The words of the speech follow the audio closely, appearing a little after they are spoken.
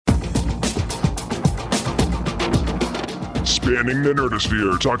Expanding the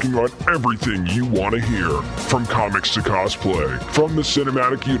nerdosphere, talking about everything you want to hear. From comics to cosplay, from the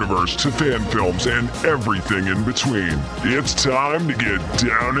cinematic universe to fan films and everything in between. It's time to get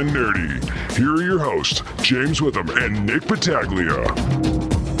down and nerdy. Here are your hosts, James Witham and Nick Battaglia.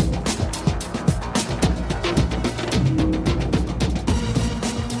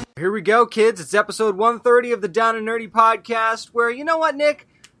 Here we go, kids. It's episode 130 of the Down and Nerdy podcast, where, you know what, Nick?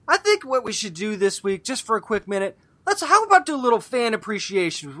 I think what we should do this week, just for a quick minute, how about do a little fan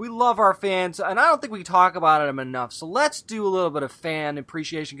appreciation? We love our fans, and I don't think we talk about them enough, so let's do a little bit of fan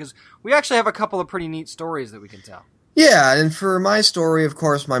appreciation, because we actually have a couple of pretty neat stories that we can tell. Yeah, and for my story, of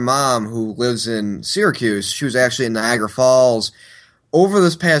course, my mom, who lives in Syracuse, she was actually in Niagara Falls over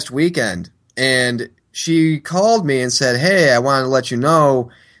this past weekend, and she called me and said, hey, I wanted to let you know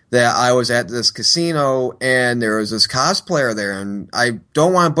that I was at this casino and there was this cosplayer there, and I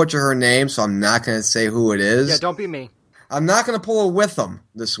don't want to butcher her name, so I'm not going to say who it is. Yeah, don't be me. I'm not going to pull a Witham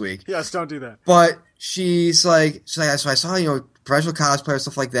this week. Yes, don't do that. But she's like, so I saw, professional cosplayer,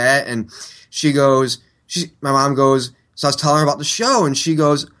 stuff like that, and my mom goes, so I was telling her about the show, and she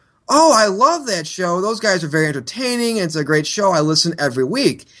goes, oh, I love that show. Those guys are very entertaining, and it's a great show. I listen every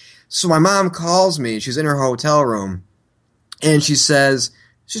week. So my mom calls me. She's in her hotel room, and she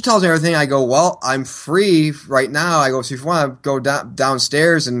tells me everything. I go, well, I'm free right now. I go, so if you want to go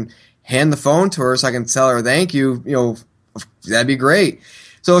downstairs and hand the phone to her so I can tell her thank you, that'd be great.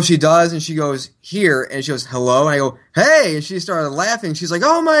 So she does, and she goes, here, and she goes, hello, and I go, hey, and she started laughing. She's like,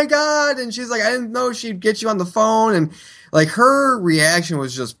 oh my God, and she's like, I didn't know she'd get you on the phone, and like her reaction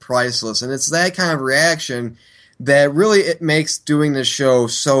was just priceless, and it's that kind of reaction that really it makes doing this show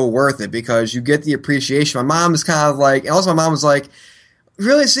so worth it, because you get the appreciation. My mom is kind of like, and also my mom was like,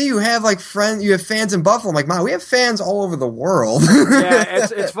 really? See, you have you have fans in Buffalo. I'm like, Mom, we have fans all over the world. Yeah,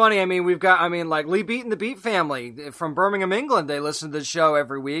 it's funny. I mean, we've got, like Lee Beat and the Beat family from Birmingham, England. They listen to the show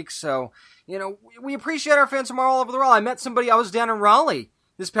every week. So, we appreciate our fans from all over the world. I met somebody, I was down in Raleigh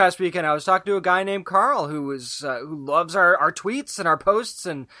this past weekend. I was talking to a guy named Carl who loves our tweets and our posts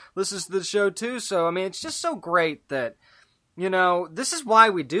and listens to the show too. So, it's just so great that, this is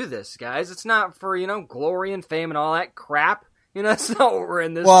why we do this, guys. It's not for, glory and fame and all that crap. That's not what we're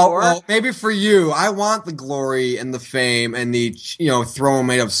in this for. Well, maybe for you. I want the glory and the fame and the, throne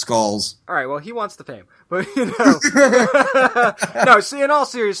made of skulls. All right, well, he wants the fame. But, No, see, in all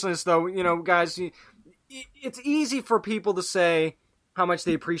seriousness, though, guys, it's easy for people to say how much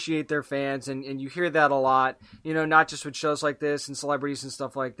they appreciate their fans, and you hear that a lot, not just with shows like this and celebrities and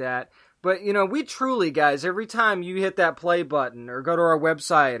stuff like that. But, we truly, guys, every time you hit that play button or go to our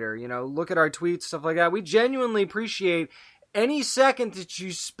website or, look at our tweets, stuff like that, we genuinely appreciate any second that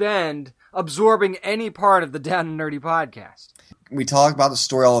you spend absorbing any part of the Down and Nerdy podcast. We talk about the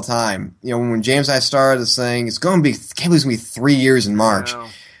story all the time. When James and I started this thing, can't believe it's going to be 3 years in March.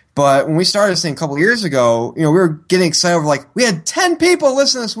 But when we started this thing a couple of years ago, we were getting excited over we had 10 people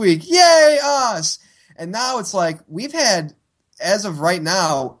listen this week. Yay, us! And now it's we've had, as of right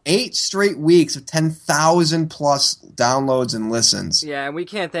now, 8 straight weeks of 10,000 plus downloads and listens. Yeah, and we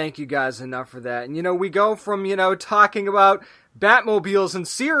can't thank you guys enough for that. And, we go from, talking about Batmobiles and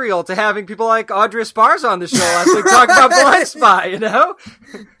cereal to having people like Audrey Esparza on the show last week talking about Blind Spot,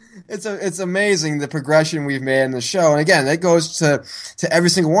 It's amazing the progression we've made in the show. And again, that goes to every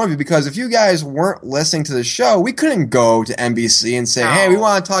single one of you, because if you guys weren't listening to the show, we couldn't go to NBC and say, hey, we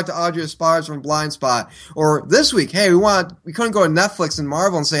want to talk to Audrey Esparza from Blind Spot. Or this week, hey, we couldn't go to Netflix and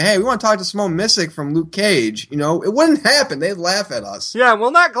Marvel and say, hey, we want to talk to Simone Missick from Luke Cage. It wouldn't happen. They'd laugh at us. Yeah,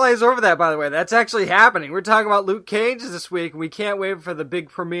 we'll not glaze over that, by the way. That's actually happening. We're talking about Luke Cage this week, and we can't wait for the big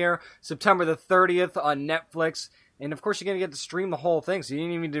premiere, September the 30th on Netflix. And, of course, you're going to get to stream the whole thing, so you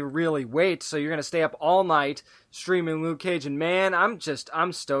didn't even need to really wait. So you're going to stay up all night streaming Luke Cage. And, man,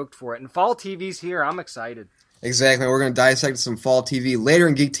 I'm stoked for it. And fall TV's here. I'm excited. Exactly. We're going to dissect some fall TV later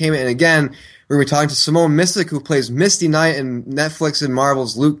in Geektainment. And, again, we're going to be talking to Simone Missick, who plays Misty Knight in Netflix and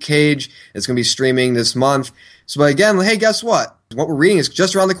Marvel's Luke Cage. It's going to be streaming this month. So, but again, hey, guess what? What we're reading is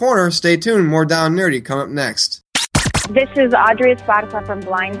just around the corner. Stay tuned. More Down Nerdy coming up next. This is Audrey Esparza from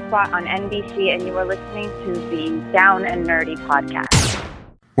Blind Spot on NBC, and you are listening to the Down and Nerdy podcast.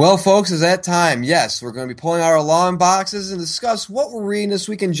 Well, folks, it's that time. Yes, we're going to be pulling out our long boxes and discuss what we're reading this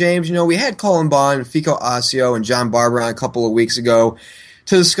week in James. We had Colin Bond, Fico Ossio, and John Barber on a couple of weeks ago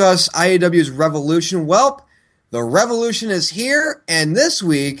to discuss IDW's Revolution. Well, the revolution is here, and this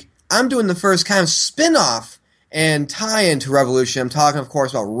week I'm doing the first kind of spin-off and tie-in to Revolution. I'm talking, of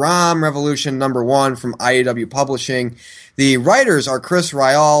course, about ROM Revolution #1 from IDW Publishing. The writers are Chris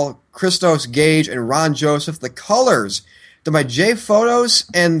Ryall, Christos Gage, and Ron Joseph. The colors done by Jay Photos,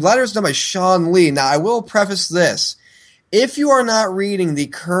 and letters done by Sean Lee. Now, I will preface this. if you are not reading the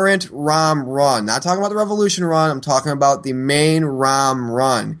current ROM run, not talking about the Revolution run, I'm talking about the main ROM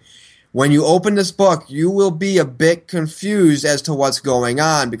run. When you open this book, you will be a bit confused as to what's going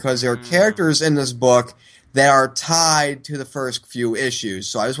on because there are characters in this book that are tied to the first few issues.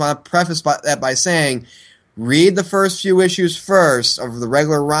 So I just want to preface that by saying, read the first few issues first of the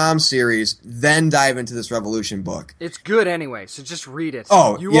regular ROM series, then dive into this Revolution book. It's good anyway, so just read it.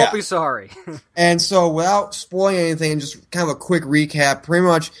 Oh, you won't be sorry. And so without spoiling anything, just kind of a quick recap, pretty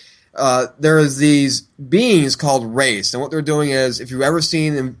much there is these beings called Wraiths, and what they're doing is, if you've ever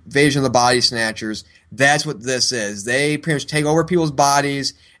seen Invasion of the Body Snatchers, that's what this is. They pretty much take over people's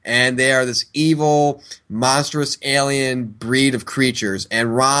bodies, and they are this evil, monstrous alien breed of creatures.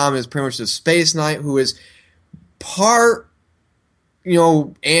 And Rom is pretty much the Space Knight who is part,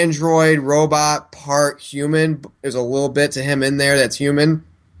 android, robot, part human. There's a little bit to him in there that's human.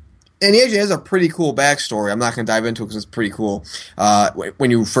 And he actually has a pretty cool backstory. I'm not going to dive into it because it's pretty cool when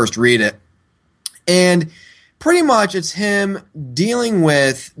you first read it. And pretty much it's him dealing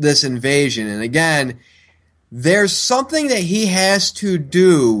with this invasion. And again, there's something that he has to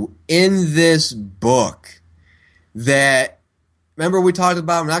do in this book that, remember we talked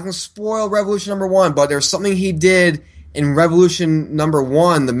about, I'm not going to spoil Revolution number 1, but there's something he did in Revolution number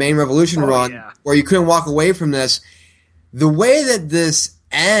 1, the main Revolution run, where you couldn't walk away from this. The way that this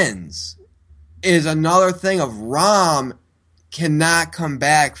ends is another thing of Rom cannot come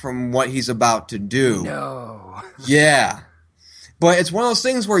back from what he's about to do. No. Yeah. But it's one of those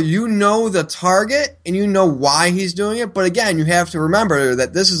things where you know the target and you know why he's doing it. But again, you have to remember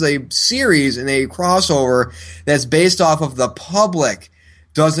that this is a series and a crossover that's based off of the public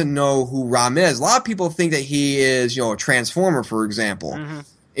doesn't know who Rom is. A lot of people think that he is, a Transformer, for example. Mm-hmm.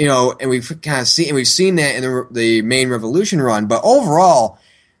 And we've seen that in the main Revolution run. But overall,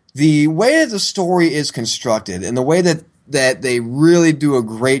 the way that the story is constructed and the way that they really do a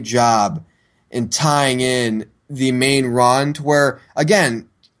great job in tying in the main run to where, again,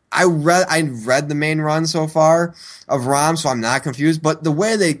 I read the main run so far of Rom, so I'm not confused, but the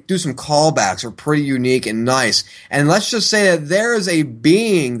way they do some callbacks are pretty unique and nice. And let's just say that there is a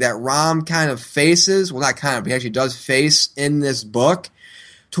being that Rom kind of faces, well, not kind of, he actually does face in this book,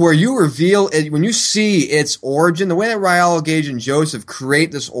 to where you reveal it, when you see its origin, the way that Rael, Gage, and Joseph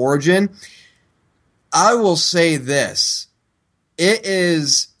create this origin, I will say this. It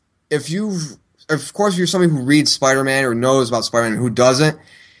is, of course, if you're somebody who reads Spider-Man or knows about Spider-Man, who doesn't,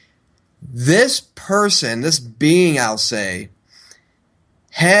 this person, this being, I'll say,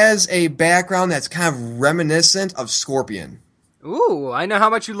 has a background that's kind of reminiscent of Scorpion. Ooh, I know how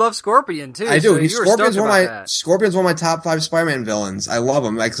much you love Scorpion, too. I do. So Scorpion's one of my top 5 Spider-Man villains. I love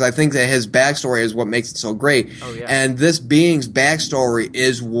him because I think that his backstory is what makes it so great. Oh, yeah. And this being's backstory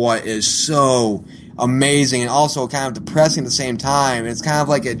is what is so amazing and also kind of depressing at the same time. It's kind of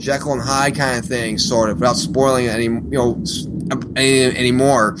like a Jekyll and Hyde kind of thing, sort of, without spoiling it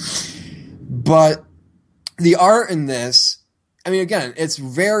anymore. But the art in this, again, it's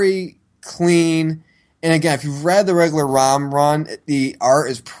very clean. And again, if you've read the regular ROM run, the art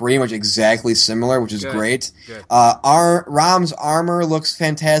is pretty much exactly similar, which is great. Good. ROM's armor looks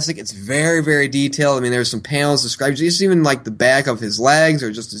fantastic. It's very, very detailed. There's some panels described, just even like the back of his legs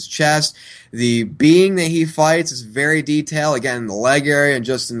or just his chest. The being that he fights is very detailed. Again, in the leg area and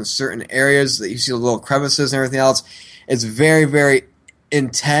just in the certain areas that you see the little crevices and everything else. It's very, very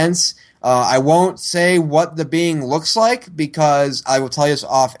intense. I won't say what the being looks like because I will tell you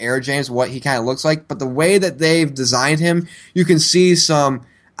off air, James, what he kind of looks like. But the way that they've designed him, you can see some,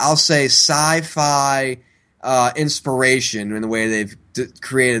 I'll say, sci-fi inspiration in the way they've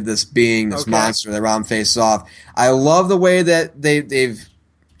created this being, this monster that Rom faces off. I love the way that they've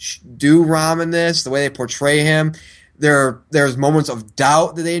do Rom in this, the way they portray him. There's moments of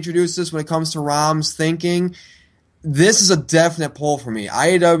doubt that they introduce this when it comes to Rom's thinking. This is a definite pull for me.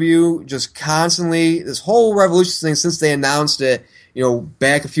 IAW just constantly, this whole Revolution thing since they announced it,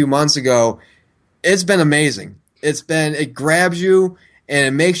 back a few months ago, it's been amazing. It grabs you and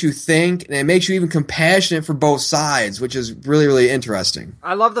it makes you think and it makes you even compassionate for both sides, which is really, really interesting.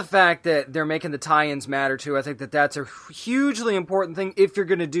 I love the fact that they're making the tie-ins matter too. I think that that's a hugely important thing if you're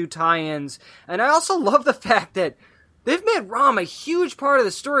going to do tie-ins. And I also love the fact that they've made Rom a huge part of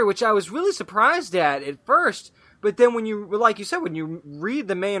the story, which I was really surprised at first. But then when you, like you said, when you read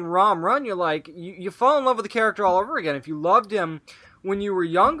the main ROM run, you're like, you fall in love with the character all over again. If you loved him when you were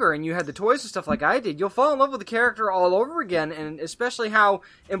younger and you had the toys and stuff like I did, you'll fall in love with the character all over again, and especially how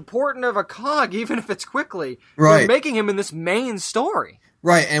important of a cog, even if it's quickly, they're making him in this main story.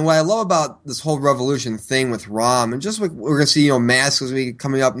 Right, and what I love about this whole Revolution thing with Rom, and just like we're going to see, Masks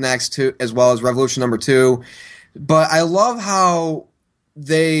coming up next, too, as well as Revolution number 2, But I love how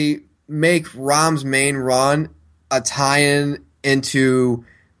they make Rom's main run a tie-in into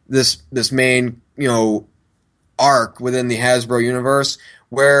this main, arc within the Hasbro universe,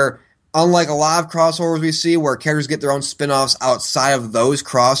 where unlike a lot of crossovers we see where characters get their own spin-offs outside of those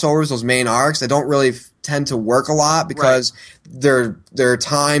crossovers, those main arcs, they don't really tend to work a lot because their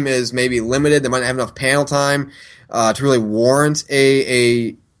time is maybe limited. They might not have enough panel time to really warrant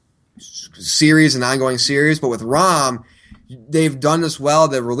a series, an ongoing series. But with Rom, they've done this well.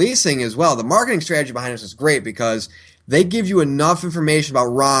 The releasing as well. The marketing strategy behind this is great because they give you enough information about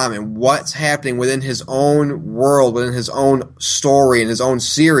Rom and what's happening within his own world, within his own story and his own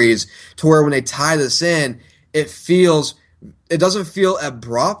series, to where when they tie this in, it doesn't feel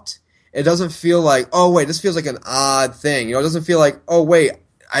abrupt. It doesn't feel like, oh wait, this feels like an odd thing. It doesn't feel like, oh wait,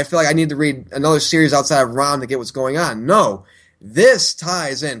 I feel like I need to read another series outside of Rom to get what's going on. No, this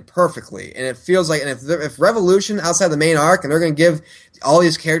ties in perfectly, and it feels like, and if Revolution outside the main arc, and they're going to give all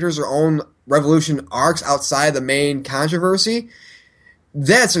these characters their own Revolution arcs outside the main controversy,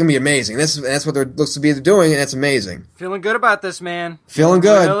 that's going to be amazing. That's what it looks to be doing, and it's amazing. Feeling good about this, man. Feeling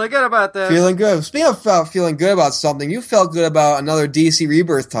good. Really good about this. Feeling good. Speaking of feeling good about something, you felt good about another DC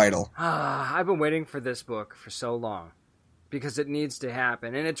Rebirth title. I've been waiting for this book for so long. Because it needs to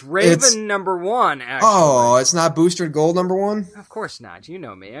happen. And it's Raven number 1, actually. Oh, it's not Boosted Gold number 1? Of course not. You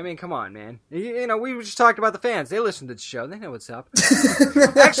know me. I mean, come on, man. We just talked about the fans. They listen to the show. They know what's up.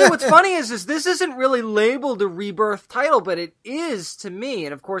 Actually, what's funny is this isn't really labeled a Rebirth title, but it is to me.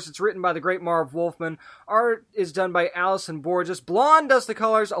 And, of course, it's written by the great Marv Wolfman. Art is done by Allison Borges. Blonde does the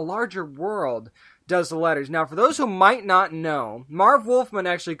colors. A Larger World does the letters. Now, for those who might not know, Marv Wolfman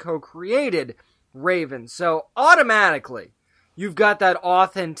actually co-created Raven. So, automatically, you've got that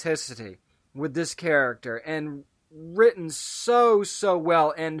authenticity with this character, and written so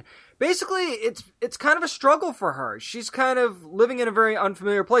well. And basically, it's kind of a struggle for her. She's kind of living in a very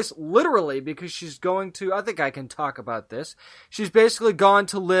unfamiliar place, literally, because she's going to, I think I can talk about this, she's basically gone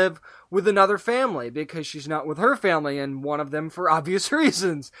to live with another family, because she's not with her family, and one of them for obvious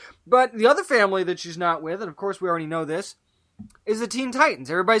reasons. But the other family that she's not with, and of course we already know this, is the Teen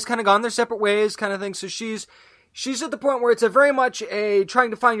Titans. Everybody's kind of gone their separate ways kind of thing, so she's at the point where it's a very much a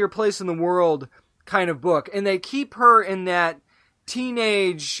trying to find your place in the world kind of book. And they keep her in that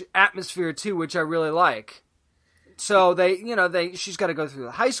teenage atmosphere too, which I really like. So she's got to go through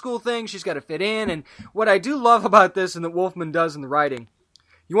the high school thing. She's got to fit in. And what I do love about this, and that Wolfman does in the writing,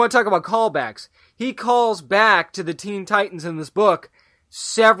 you want to talk about callbacks. He calls back to the Teen Titans in this book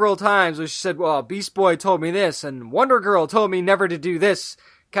several times where she said, well, Beast Boy told me this, and Wonder Girl told me never to do this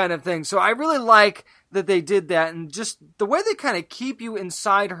kind of thing. So I really like that they did that, and just the way they kind of keep you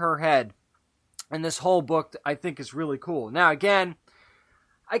inside her head in this whole book, I think, is really cool. Now, again,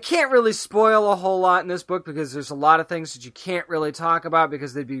 I can't really spoil a whole lot in this book because there's a lot of things that you can't really talk about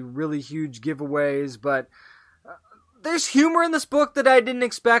because they'd be really huge giveaways, but there's humor in this book that I didn't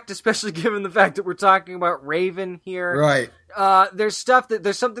expect, especially given the fact that we're talking about Raven here. Right. There's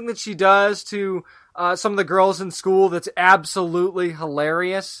something that she does to some of the girls in school that's absolutely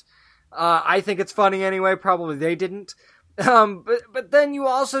hilarious. I think it's funny anyway. Probably they didn't. But then you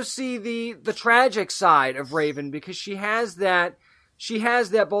also see the tragic side of Raven, because she has that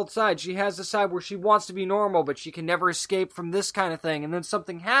both sides. She has the side where she wants to be normal, but she can never escape from this kind of thing. And then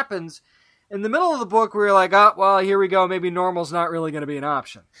something happens in the middle of the book where you're like, oh, well, here we go. Maybe normal's not really going to be an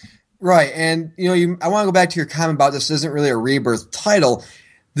option. Right. And, I want to go back to your comment about this isn't really a Rebirth title.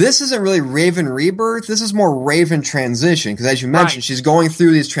 This isn't really Raven Rebirth. This is more Raven Transition, because as you mentioned, she's going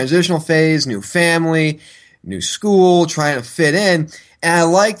through these transitional phase, new family, new school, trying to fit in. And I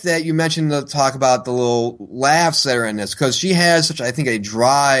like that you mentioned the talk about the little laughs that are in this, because she has such, I think, a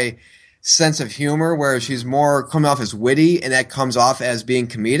dry sense of humor where she's more coming off as witty, and that comes off as being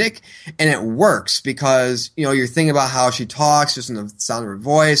comedic. And it works because, you're thinking about how she talks, just in the sound of her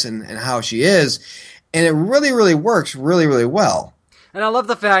voice and how she is. And it really, really works really, really well. And I love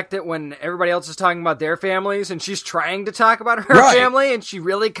the fact that when everybody else is talking about their families and she's trying to talk about her family and she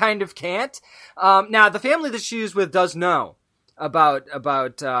really kind of can't. Now, the family that she's with does know about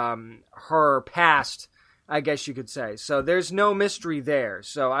her past, I guess you could say. So there's no mystery there.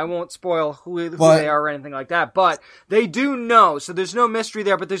 So I won't spoil who they are or anything like that. But they do know. So there's no mystery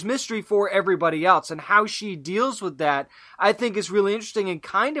there. But there's mystery for everybody else. And how she deals with that, I think, is really interesting, and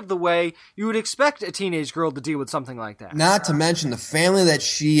kind of the way you would expect a teenage girl to deal with something like that. Not to mention the family that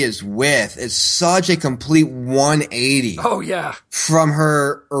she is with is such a complete 180. Oh, yeah. From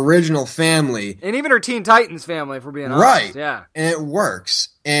her original family. And even her Teen Titans family, if we're being honest. Right. Yeah. And it works.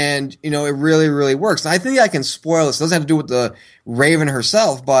 And, it really, really works. And I think I can spoil this. It doesn't have to do with the Raven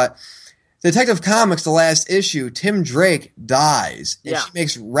herself, but Detective Comics, the last issue, Tim Drake dies. And Yeah. she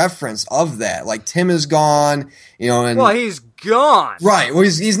makes reference of that. Like, Tim is gone, and... Well, he's gone. Right. Well,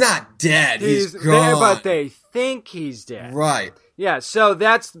 he's not dead. He's gone. But they think he's dead. Right. Yeah, so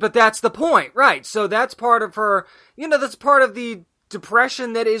that's the point, right? So that's part of her, that's part of the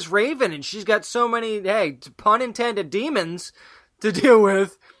depression that is Raven, and she's got so many, pun intended, demons to deal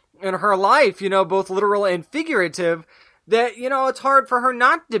with in her life, both literal and figurative, that, it's hard for her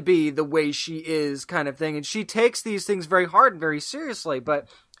not to be the way she is, kind of thing. And she takes these things very hard and very seriously, but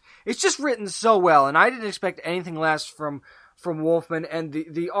it's just written so well, and I didn't expect anything less from Wolfman, and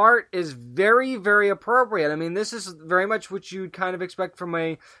the art is very, very appropriate. I mean, this is very much what you'd kind of expect from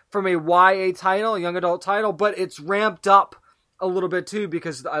a YA title, a young adult title, but it's ramped up a little bit too,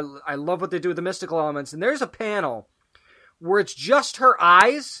 because I love what they do with the mystical elements. And there's a panel where it's just her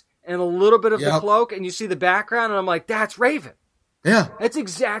eyes and a little bit of the cloak, and you see the background, and I'm like, that's Raven. Yeah. That's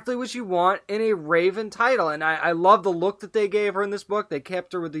exactly what you want in a Raven title, and I love the look that they gave her in this book. They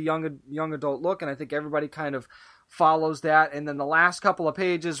kept her with the young adult look, and I think everybody kind of follows that. And then the last couple of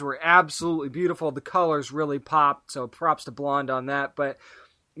pages were absolutely beautiful. The colors really popped, so props to Blonde on that. But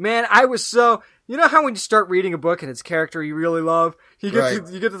man, I was so... how when you start reading a book and its character you really love, you get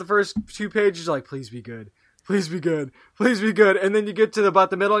to the first 2 pages, you're like, please be good. Please be good. Please be good. And then you get to about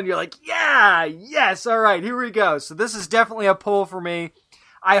the middle and you're like, yeah, yes, all right, here we go. So this is definitely a pull for me.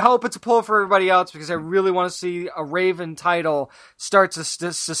 I hope it's a pull for everybody else, because I really want to see a Raven title start to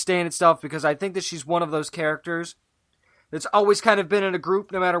sustain itself, because I think that she's one of those characters that's always kind of been in a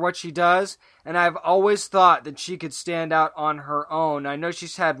group no matter what she does, and I've always thought that she could stand out on her own. I know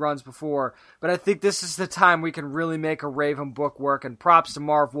she's had runs before, but I think this is the time we can really make a Raven book work, and props to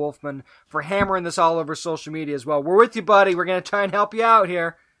Marv Wolfman for hammering this all over social media as well. We're with you, buddy. We're going to try and help you out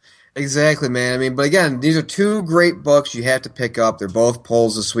here. Exactly, man. I mean, but again, these are 2 great books you have to pick up. They're both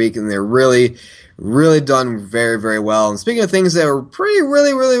polls this week, and they're really, really done very, very well. And speaking of things that were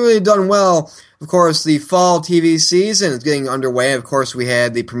really done well, of course, the fall TV season is getting underway. Of course, we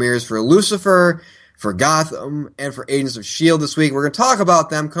had the premieres for Lucifer, for Gotham, and for Agents of S.H.I.E.L.D. this week. We're going to talk about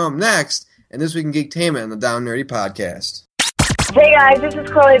them come next, and This Week in Geektainment on the Down Nerdy Podcast. Hey guys, this is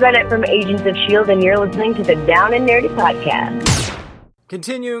Chloe Bennett from Agents of S.H.I.E.L.D. and you're listening to the Down and Nerdy Podcast.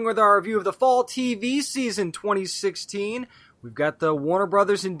 Continuing with our review of the fall TV season 2016, we've got the Warner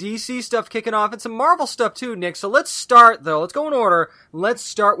Brothers and DC stuff kicking off, and some Marvel stuff too, Nick. So let's start, though. Let's go in order. Let's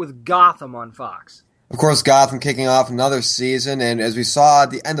start with Gotham on Fox. Of course, Gotham kicking off another season, and as we saw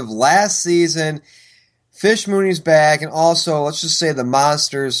at the end of last season, Fish Mooney's back, and also, let's just say the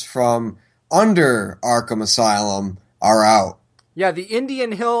monsters from under Arkham Asylum are out. Yeah, the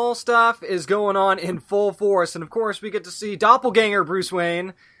Indian Hill stuff is going on in full force, and of course we get to see Doppelganger Bruce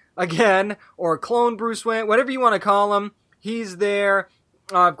Wayne again, or clone Bruce Wayne, whatever you want to call him. He's there.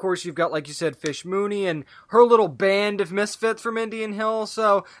 Of course, you've got, like you said, Fish Mooney and her little band of misfits from Indian Hill.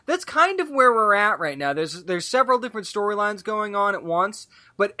 So that's kind of where we're at right now. There's several different storylines going on at once,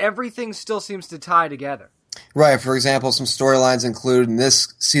 but everything still seems to tie together. Right. For example, some storylines include in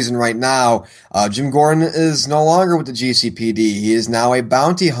this season right now, Jim Gordon is no longer with the GCPD. He is now a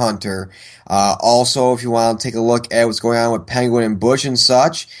bounty hunter. Also, if you want to take a look at what's going on with Penguin and Bush and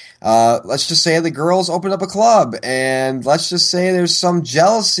such, let's just say the girls opened up a club, and let's just say there's some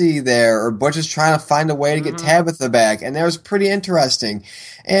jealousy there, or Butch is trying to find a way to get Tabitha back, and that was pretty interesting.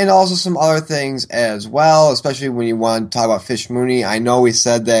 And also some other things as well, especially when you want to talk about Fish Mooney. I know we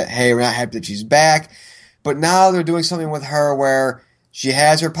said that, hey, we're not happy that she's back, but now they're doing something with her where she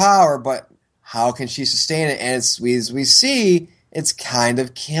has her power, but how can she sustain it? And as we see, it's kind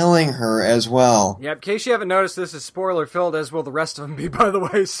of killing her as well. Yeah, in case you haven't noticed, this is spoiler-filled, as will the rest of them be, by the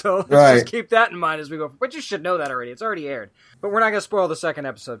way, so let's just keep that in mind as we go. But you should know that already. It's already aired. But we're not going to spoil the second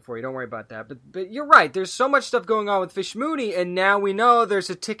episode for you. Don't worry about that. But you're right. There's so much stuff going on with Fish Mooney, and now we know there's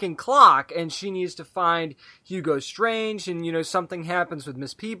a ticking clock, and she needs to find Hugo Strange, and, something happens with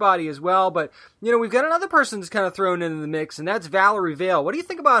Miss Peabody as well. But, we've got another person that's kind of thrown into the mix, and that's Valerie Vale. What do you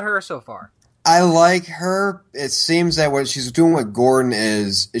think about her so far? I like her. It seems that what she's doing with Gordon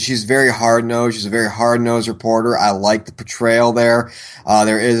is she's very hard-nosed. She's a very hard-nosed reporter. I like the portrayal there.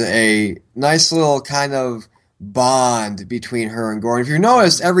 There is a nice little kind of bond between her and Gordon. If you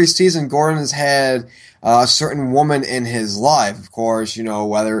notice, every season Gordon has had a certain woman in his life. Of course,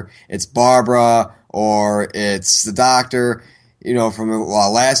 whether it's Barbara or it's the doctor, from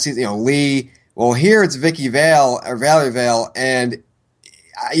last season, Lee. Well, here it's Vicky Vale, or Valerie Vale, and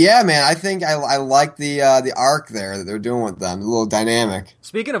yeah, man, I think I like the arc there that they're doing with them, a little dynamic.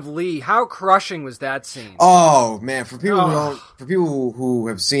 Speaking of Lee, how crushing was that scene? Oh man, for people who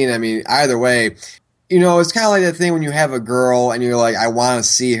have seen, I mean, either way, it's kind of like that thing when you have a girl and you're like, I want to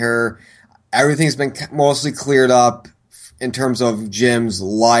see her. everything's been mostly cleared up in terms of Jim's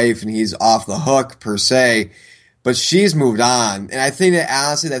life, and he's off the hook per se. But she's moved on, and I think that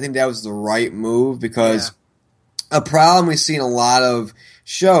honestly, I think that was the right move because a problem we see in a lot of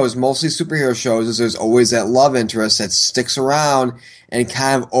shows, mostly superhero shows, is there's always that love interest that sticks around and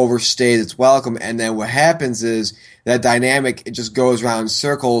kind of overstays its welcome, and then what happens is that dynamic, it just goes around in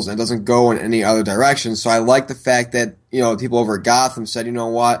circles and doesn't go in any other direction. So I like the fact that, people over at Gotham said, you know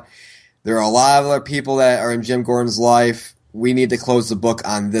what, there are a lot of other people that are in Jim Gordon's life. We need to close the book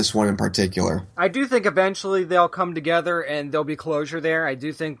on this one in particular. I do think eventually they'll come together and there'll be closure there. I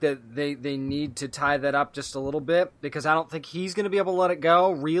do think that they need to tie that up just a little bit because I don't think he's going to be able to let it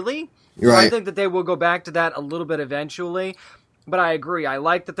go, really. You're right. I think that they will go back to that a little bit eventually. But I agree. I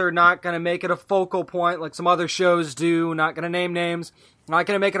like that they're not going to make it a focal point like some other shows do. Not going to name names. Not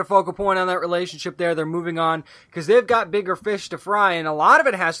going to make it a focal point on that relationship there. They're moving on because they've got bigger fish to fry. And a lot of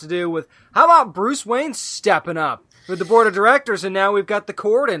it has to do with how about Bruce Wayne stepping up with the board of directors, and now we've got the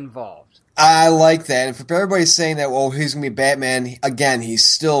court involved. I like that. And for everybody's saying that, well, he's going to be Batman, again, he's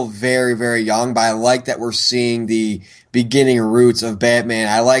still very, very young, but I like that we're seeing the beginning roots of Batman.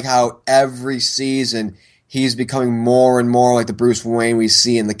 I like how every season he's becoming more and more like the Bruce Wayne we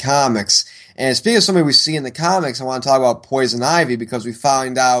see in the comics. And speaking of somebody we see in the comics, I want to talk about Poison Ivy because we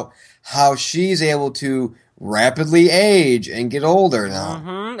found out how she's able to rapidly age and get older now.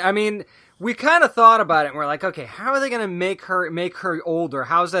 Mm-hmm. I mean, we kind of thought about it, and we're like, okay, how are they going to make her older?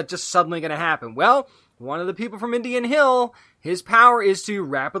 How is that just suddenly going to happen? Well, one of the people from Indian Hill, his power is to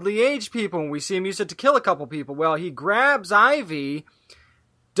rapidly age people, and we see him use it to kill a couple people. Well, he grabs Ivy,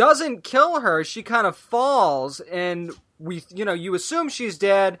 doesn't kill her, she kind of falls, and you assume she's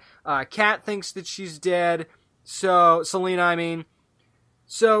dead. Kat thinks that she's dead. So, Selena, I mean.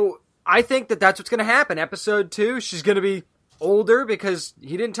 So, I think that that's what's going to happen. Episode 2, she's going to be older because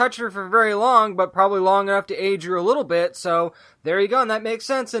he didn't touch her for very long, but probably long enough to age her a little bit. So there you go, and that makes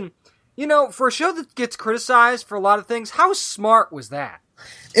sense. And, for a show that gets criticized for a lot of things, how smart was that?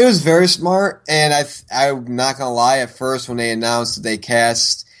 It was very smart, and I'm not going to lie, at first when they announced that they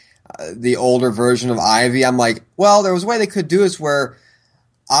cast the older version of Ivy, I'm like, well, there was a way they could do this where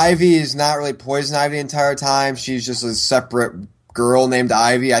Ivy is not really Poison Ivy the entire time. She's just a separate girl named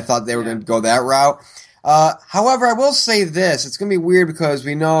Ivy. I thought they were going to go that route. However, I will say this. It's going to be weird because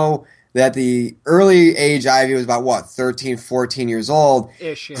we know that the early age Ivy was about, 13, 14 years old.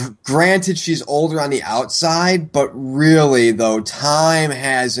 Ish, yeah. Granted, she's older on the outside, but really, though, time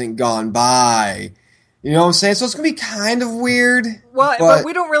hasn't gone by. You know what I'm saying? So it's going to be kind of weird. Well, but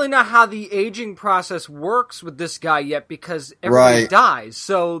we don't really know how the aging process works with this guy yet because everybody dies.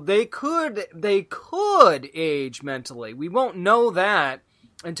 So they could age mentally. We won't know that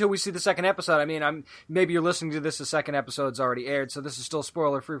until we see the second episode. I mean, maybe you're listening to this, the second episode's already aired, so this is still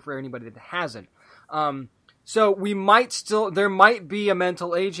spoiler-free for anybody that hasn't. So there might be a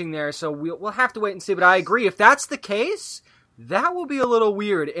mental aging there, so we'll have to wait and see. But I agree, if that's the case, that will be a little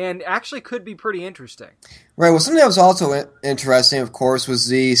weird and actually could be pretty interesting. Right, well, something that was also interesting, of course, was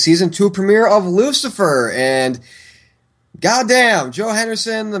the Season 2 premiere of Lucifer, and goddamn, Joe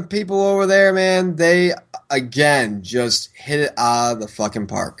Henderson, the people over there, man, they, again, just hit it out of the fucking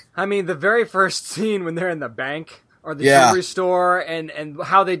park. I mean, the very first scene when they're in the bank or the jewelry store and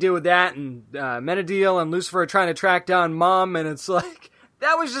how they deal with that, and Menadil and Lucifer are trying to track down Mom, and it's like,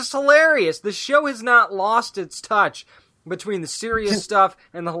 that was just hilarious. The show has not lost its touch between the serious stuff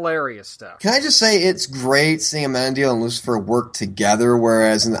and the hilarious stuff. Can I just say it's great seeing Menadil and Lucifer work together,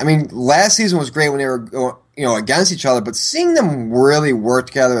 whereas, last season was great when they were going, against each other, but seeing them really work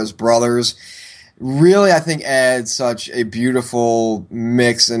together as brothers really, I think, adds such a beautiful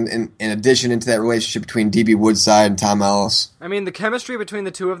mix and addition into that relationship between D.B. Woodside and Tom Ellis. I mean, the chemistry between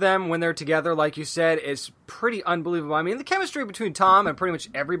the two of them when they're together, like you said, is pretty unbelievable. I mean, the chemistry between Tom and pretty much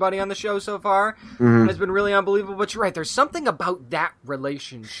everybody on the show so far has been really unbelievable, but you're right, there's something about that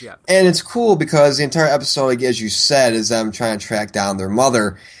relationship. And it's cool because the entire episode, as you said, is them trying to track down their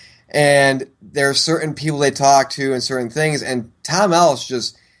mother. And there are certain people they talk to and certain things, and Tom Ellis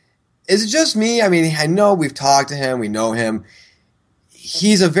just... Is it just me? I mean, I know we've talked to him, we know him.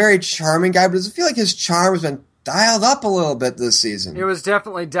 He's a very charming guy, but does it feel like his charm has been dialed up a little bit this season? It was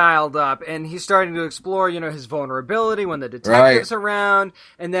definitely dialed up, and he's starting to explore, his vulnerability when the detective's around,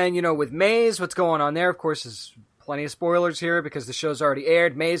 and then, with Maze, what's going on there, of course, there's plenty of spoilers here because the show's already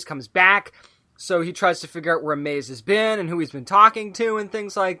aired. Maze comes back, so he tries to figure out where Maze has been and who he's been talking to and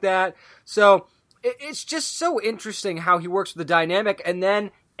things like that. So, it's just so interesting how he works with the dynamic, and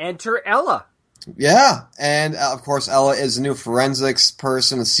then enter Ella. Yeah, and of course Ella is a new forensics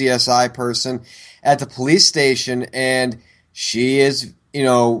person, a CSI person at the police station, and she is,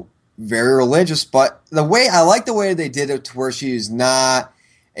 very religious, but I like the way they did it to where she's not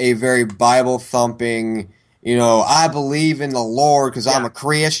a very Bible thumping, I believe in the Lord because I'm a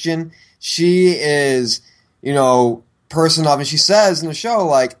Christian. She is, person of, and she says in the show,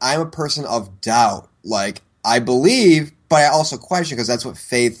 like, I'm a person of doubt. Like, I believe, but I also question because that's what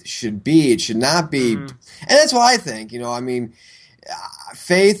faith should be. It should not be, and that's what I think,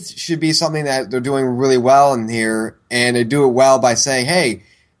 faith should be something that they're doing really well in here, and they do it well by saying, hey,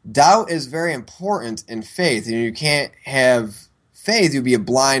 doubt is very important in faith, and you can't have faith. You'd be a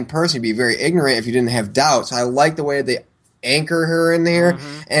blind person. You'd be very ignorant if you didn't have doubt. So I like the way they anchor her in there,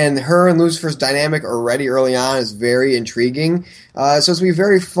 and her and Lucifer's dynamic already early on is very intriguing. So it's going to be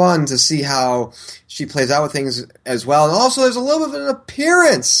very fun to see how she plays out with things as well. And also there's a little bit of an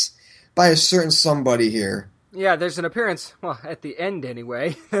appearance by a certain somebody here. Yeah, there's an appearance, well, at the end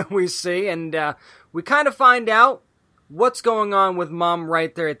anyway, we see, and we kind of find out what's going on with Mom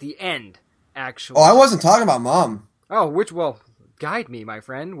right there at the end, actually. Oh, I wasn't talking about Mom. Oh, guide me, my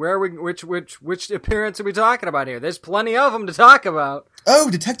friend. Which appearance are we talking about here? There's plenty of them to talk about. Oh,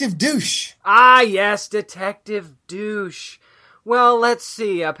 Detective Douche. Ah, yes, Detective Douche. Well, let's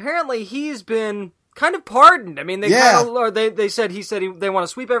see. Apparently, he's been kind of pardoned. I mean, they said they want to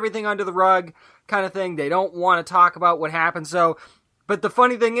sweep everything under the rug, kind of thing. They don't want to talk about what happened. So, but the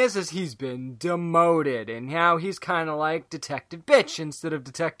funny thing is he's been demoted, and now he's kind of like Detective Bitch instead of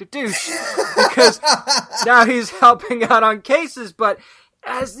Detective Douche, because now he's helping out on cases. But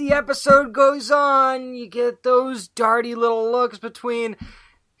as the episode goes on, you get those darty little looks between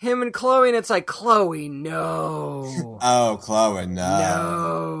him and Chloe, and it's like, Chloe, no. Oh, Chloe,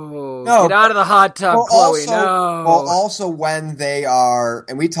 no. No. Get out of the hot tub, Chloe, no. Well, also when they are,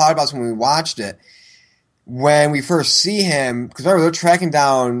 and we talked about this when we watched it, when we first see him, because remember, they're tracking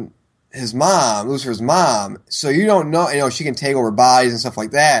down his mom, Lucifer's mom, so you don't know, she can take over bodies and stuff like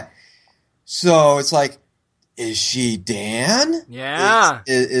that. So it's like, is she Dan? Yeah.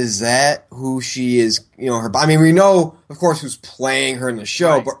 Is that who she is, her, I mean, we know, of course, who's playing her in the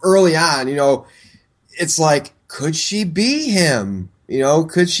show, right. But early on, it's like, could she be him?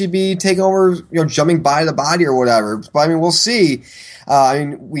 Could she be taking over, jumping by the body or whatever? But I mean, we'll see.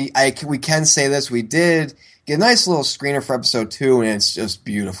 We can say this. We did get a nice little screener for episode 2, and it's just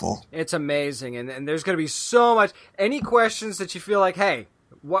beautiful. It's amazing, and there's going to be so much. Any questions that you feel like, hey,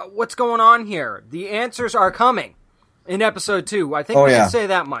 what's going on here? The answers are coming in episode 2. I think we can say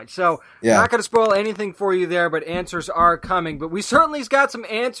that much. So, not going to spoil anything for you there, but answers are coming. But we certainly got some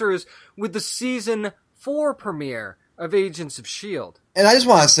answers with the season 4 premiere of Agents of S.H.I.E.L.D. And I just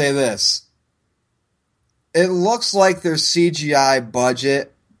want to say this. It looks like their CGI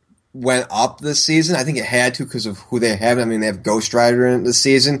budget went up this season. I think it had to because of who they have. I mean, they have Ghost Rider in it this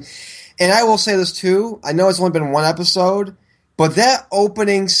season. And I will say this, too. I know it's only been one episode, but that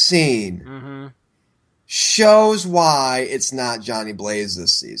opening scene shows why it's not Johnny Blaze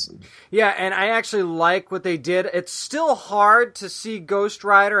this season. Yeah, and I actually like what they did. It's still hard to see Ghost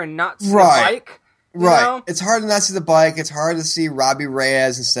Rider and not see the bike. Right. know? It's hard to not see the bike. It's hard to see Robbie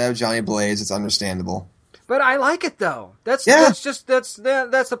Reyes instead of Johnny Blaze. It's understandable. But I like it, though. That's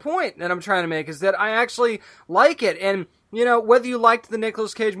the point that I'm trying to make, is that I actually like it. And, whether you liked the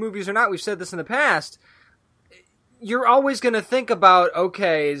Nicolas Cage movies or not, we've said this in the past, you're always going to think about,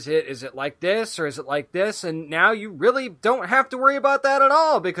 okay, is it like this or is it like this? And now you really don't have to worry about that at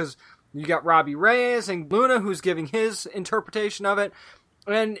all, because you got Robbie Reyes and Luna, who's giving his interpretation of it.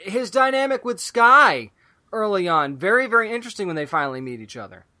 And his dynamic with Sky early on, very, very interesting when they finally meet each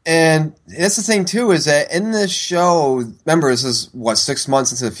other. And that's the thing, too, is that in this show, remember, this is, 6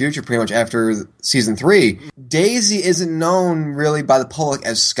 months into the future, pretty much after season 3, Daisy isn't known really by the public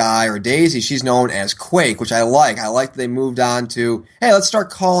as Sky or Daisy. She's known as Quake, which I like. I like that they moved on to, hey, let's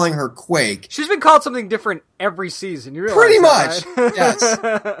start calling her Quake. She's been called something different every season, you realize pretty that, much, right?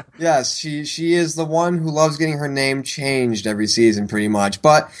 Yes. Yes, she is the one who loves getting her name changed every season, pretty much.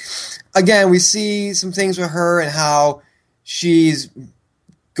 But, again, we see some things with her and how she's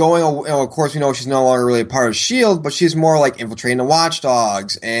going, of course, we know she's no longer really a part of S.H.I.E.L.D., but she's more like infiltrating the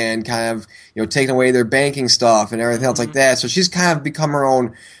watchdogs and kind of, taking away their banking stuff and everything else like that. So she's kind of become her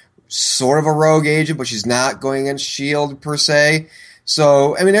own sort of a rogue agent, but she's not going against S.H.I.E.L.D. per se.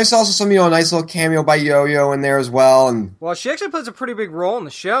 So, I mean, there's also some, nice little cameo by Yo-Yo in there as well. And well, she actually plays a pretty big role in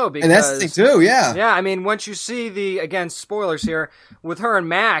the show. Because, and that's the thing, too, yeah. Yeah, I mean, once you see again, spoilers here, with her and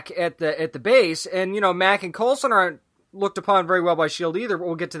Mac at the base, and, Mac and Coulson aren't looked upon very well by S.H.I.E.L.D. either, but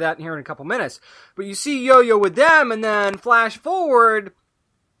we'll get to that here in a couple minutes. But you see Yo-Yo with them, and then flash forward,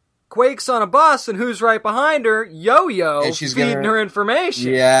 Quake's on a bus, and who's right behind her? Yo-Yo, And she's feeding her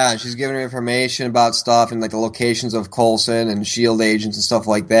information. Yeah, she's giving her information about stuff and like the locations of Coulson and S.H.I.E.L.D. agents and stuff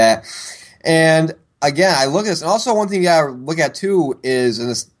like that. And again, I look at this, and also one thing you gotta look at too is, and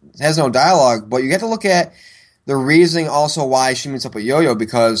this has no dialogue, but you have to look at the reasoning also why she meets up with Yo-Yo,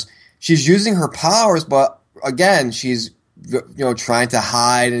 because she's using her powers, but again, she's trying to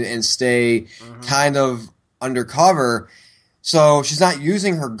hide and stay kind of undercover. So she's not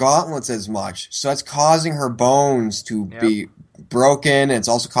using her gauntlets as much. So that's causing her bones to be broken. And it's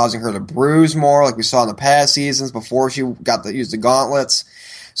also causing her to bruise more, like we saw in the past seasons before she got to use the gauntlets.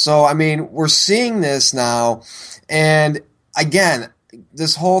 So, I mean, we're seeing this now. And again,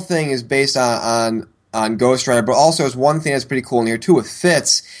 this whole thing is based on Ghost Rider, but also there's one thing that's pretty cool in here too with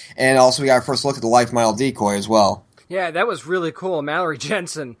Fitz. And also we got our first look at the Life Mile decoy as well. Yeah, that was really cool. Mallory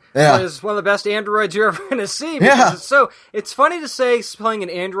Jensen is one of the best androids you're ever going to see. It's funny to say playing an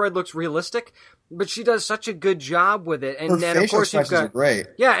android looks realistic, but she does such a good job with it. And her then, facial of course, expressions are great.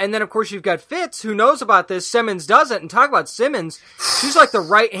 Yeah, and then, of course, you've got Fitz, who knows about this. Simmons doesn't. And talk about Simmons. She's like the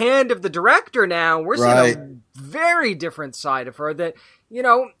right hand of the director now. We're seeing a very different side of her that,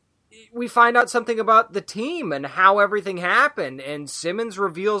 we find out something about the team and how everything happened. And Simmons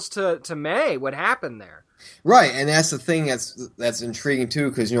reveals to May what happened there. Right, and that's the thing that's intriguing too,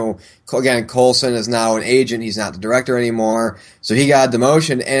 because again, Coulson is now an agent; he's not the director anymore, so he got a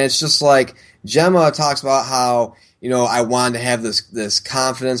demotion, and it's just like Gemma talks about how I wanted to have this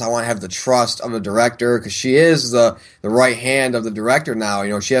confidence, I want to have the trust of the director, because she is the right hand of the director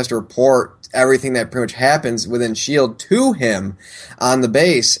now. She has to report everything that pretty much happens within S.H.I.E.L.D. to him on the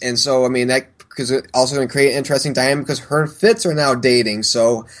base, and so I mean that. Because it's also going to create an interesting dynamic because her and Fitz are now dating.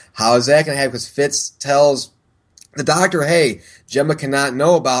 So how is that going to happen? Because Fitz tells the doctor, hey, Gemma cannot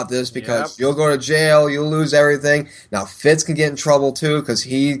know about this because you'll go to jail, you'll lose everything. Now Fitz can get in trouble too because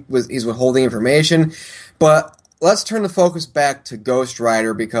he's withholding information. But let's turn the focus back to Ghost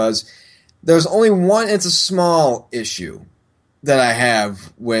Rider because there's only one, it's a small issue that I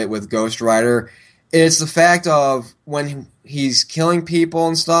have with Ghost Rider. It's the fact of when he's killing people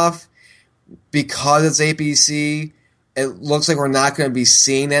and stuff, because it's ABC, it looks like we're not going to be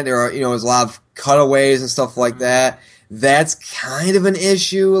seeing that. There are, there's a lot of cutaways and stuff like that. That's kind of an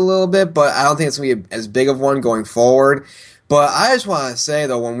issue a little bit, but I don't think it's going to be as big of one going forward. But I just want to say,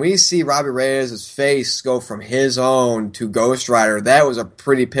 though, when we see Robbie Reyes' face go from his own to Ghost Rider, that was a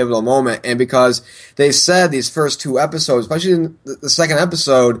pretty pivotal moment. And because they said these first two episodes, especially in the second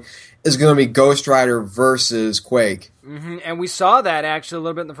episode, is going to be Ghost Rider versus Quake. Mm-hmm. And we saw that actually a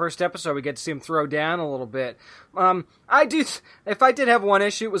little bit in the first episode. We get to see him throw down a little bit. If I did have one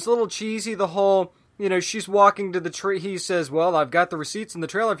issue, it was a little cheesy, the whole, she's walking to the tree. He says, well, I've got the receipts in the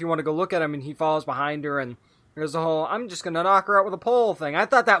trailer if you want to go look at them. And he follows behind her and there's the whole, I'm just going to knock her out with a pole thing. I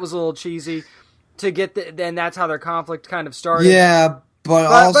thought that was a little cheesy to get then that's how their conflict kind of started. Yeah, But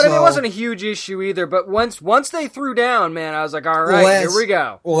also, it wasn't a huge issue either. But once they threw down, man, I was like, all right, here we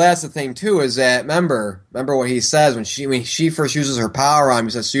go. Well, that's the thing too. Is that remember what he says when she first uses her power on him?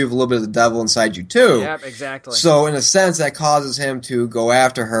 He says, "So you have a little bit of the devil inside you too." Yep, exactly. So in a sense, that causes him to go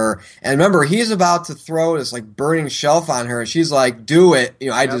after her. And remember, he's about to throw this like burning shelf on her, and she's like, "Do it!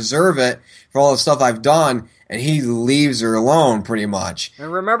 I deserve it for all the stuff I've done." And he leaves her alone, pretty much.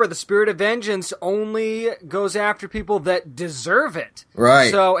 And remember, the spirit of vengeance only goes after people that deserve it. Right.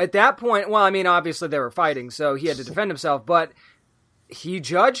 So at that point, well, I mean, obviously they were fighting, so he had to defend himself, but he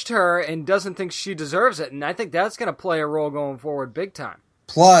judged her and doesn't think she deserves it, and I think that's going to play a role going forward big time.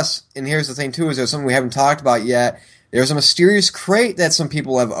 Plus, and here's the thing too, is there's something we haven't talked about yet. There's a mysterious crate that some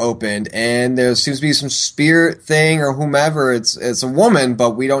people have opened, and there seems to be some spirit thing or whomever. It's a woman,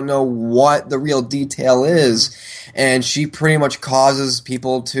 but we don't know what the real detail is. And she pretty much causes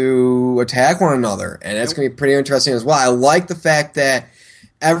people to attack one another, and that's going to be pretty interesting as well. I like the fact that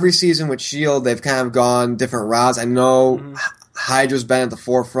every season with S.H.I.E.L.D., they've kind of gone different routes. I know Hydra's been at the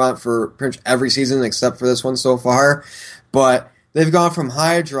forefront for pretty much every season except for this one so far, but they've gone from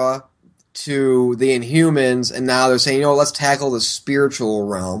Hydra to the Inhumans, and now they're saying, let's tackle the spiritual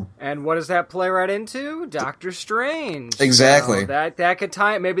realm. And what does that play right into? Doctor Strange. Exactly. So that could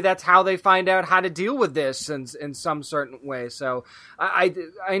tie it. Maybe that's how they find out how to deal with this in some certain way. So I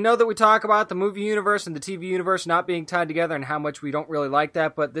know that we talk about the movie universe and the TV universe not being tied together and how much we don't really like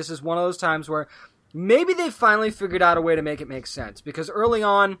that, but this is one of those times where maybe they finally figured out a way to make it make sense. Because early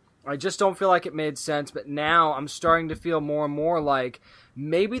on, I just don't feel like it made sense, but now I'm starting to feel more and more like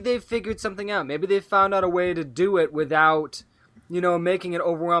maybe they've figured something out. Maybe they found out a way to do it without, making it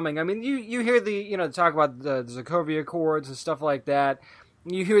overwhelming. I mean, you hear the talk about the Sokovia Accords and stuff like that.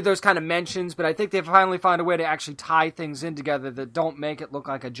 You hear those kind of mentions, but I think they finally found a way to actually tie things in together that don't make it look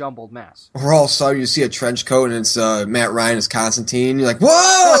like a jumbled mess. Or all of a sudden you see a trench coat and it's Matt Ryan as Constantine. You're like,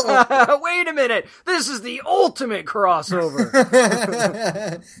 whoa! Wait a minute! This is the ultimate crossover!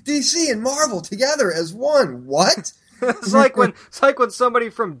 DC and Marvel together as one. What? It's like when somebody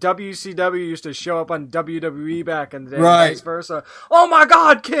from WCW used to show up on WWE back in the day, right. And vice versa. Oh my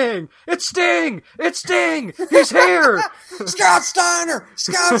God, King! It's Sting! It's Sting! He's here! Scott Steiner!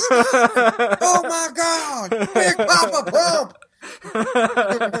 Oh my God! Big Papa Pump!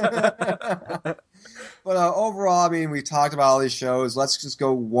 But overall, I mean, we talked about all these shows. Let's just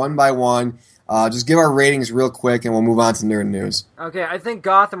go one by one. Just give our ratings real quick, and we'll move on to nerd news. Okay, I think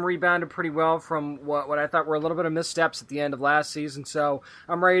Gotham rebounded pretty well from what I thought were a little bit of missteps at the end of last season, so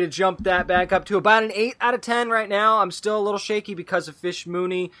I'm ready to jump that back up to about an 8 out of 10 right now. I'm still a little shaky because of Fish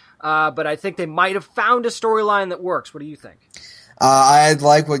Mooney, but I think they might have found a storyline that works. What do you think? I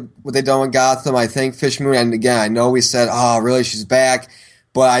like what they've done with Gotham. I think Fish Mooney, and again, I know we said, oh, really, she's back,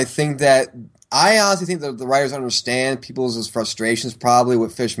 but I honestly think that the writers understand people's frustrations probably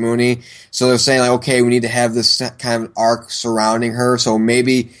with Fish Mooney. So they're saying, like, okay, we need to have this kind of arc surrounding her. So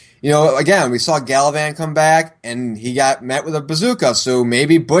maybe, again, we saw Gallivan come back and he got met with a bazooka. So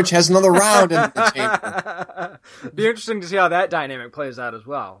maybe Butch has another round in the chamber. Be interesting to see how that dynamic plays out as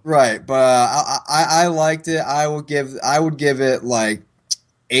well. Right. But I liked it. I would give it like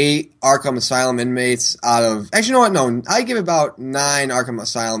 8 Arkham Asylum inmates out of... Actually, you know what? No, I give it about 9 Arkham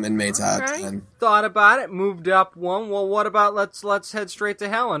Asylum inmates out of 10. Thought about it, moved up one. Well, what about let's head straight to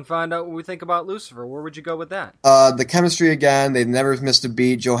hell and find out what we think about Lucifer. Where would you go with that? The chemistry, again, they've never missed a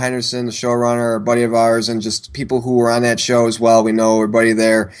beat. Joe Henderson, the showrunner, a buddy of ours, and just people who were on that show as well. We know everybody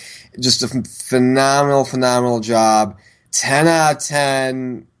there. Just a phenomenal job. 10 out of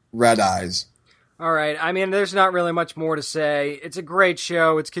 10 red eyes. All right. I mean, there's not really much more to say. It's a great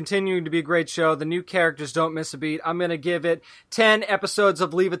show. It's continuing to be a great show. The new characters don't miss a beat. I'm going to give it 10 episodes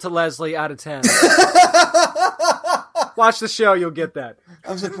of Leave It to Leslie out of 10. Watch the show. You'll get that.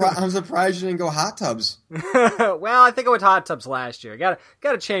 I'm surprised you didn't go hot tubs. Well, I think I went hot tubs last year. Got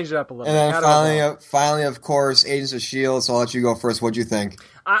to change it up a little bit. And then finally, of course, Agents of S.H.I.E.L.D. So I'll let you go first. What'd you think?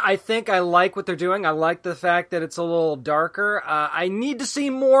 I think I like what they're doing. I like the fact that it's a little darker. I need to see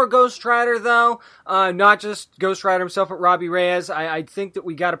more Ghost Rider, though. Not just Ghost Rider himself, but Robbie Reyes. I think that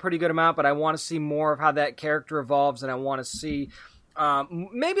we got a pretty good amount, but I want to see more of how that character evolves, and I want to see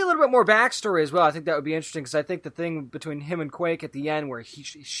maybe a little bit more backstory as well. I think that would be interesting, because I think the thing between him and Quake at the end, where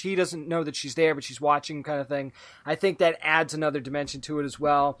she doesn't know that she's there, but she's watching kind of thing, I think that adds another dimension to it as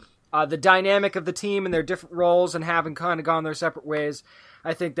well. The dynamic of the team and their different roles and having kind of gone their separate ways,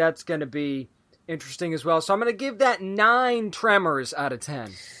 I think that's going to be interesting as well. So I'm going to give that 9 Tremors out of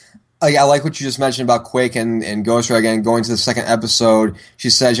 10. I like what you just mentioned about Quake and Ghost Rider. Again, going to the second episode, she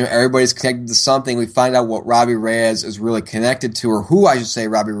says, everybody's connected to something. We find out what Robbie Reyes is really connected to, or who I should say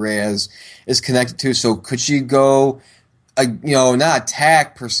Robbie Reyes is connected to. So could she go, not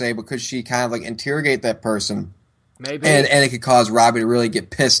attack per se, but could she kind of like interrogate that person? Maybe. And it could cause Robbie to really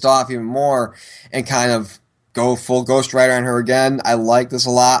get pissed off even more and kind of go full Ghost Rider on her again. I like this a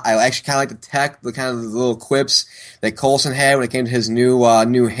lot. I actually kind of like the kind of the little quips that Coulson had when it came to his new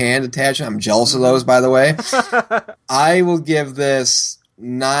hand attachment. I'm jealous of those, by the way. I will give this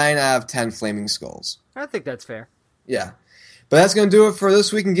 9 out of 10 Flaming Skulls. I think that's fair. Yeah. But that's going to do it for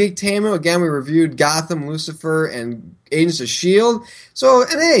this week in Geektainment. Again, we reviewed Gotham, Lucifer, and Agents of S.H.I.E.L.D. So,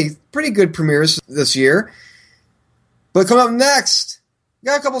 and hey, pretty good premieres this year. But coming up next, we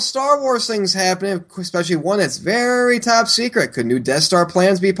got a couple Star Wars things happening, especially one that's very top secret. Could new Death Star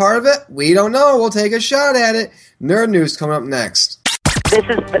plans be part of it? We don't know. We'll take a shot at it. Nerd News coming up next. This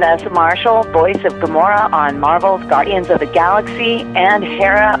is Vanessa Marshall, voice of Gamora on Marvel's Guardians of the Galaxy and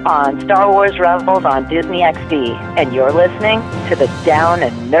Hera on Star Wars Rebels on Disney XD. And you're listening to the Down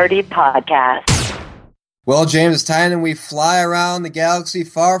and Nerdy Podcast. Well, James, it's time that we fly around the galaxy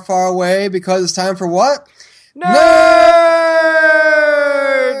far, far away because it's time for what? Nerd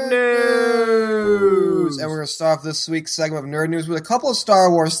News! And we're going to start off this week's segment of Nerd News with a couple of Star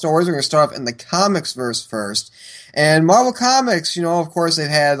Wars stories. We're going to start off in the comics verse first. And Marvel Comics, of course, they've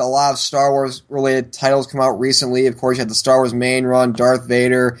had a lot of Star Wars-related titles come out recently. Of course, you had the Star Wars main run, Darth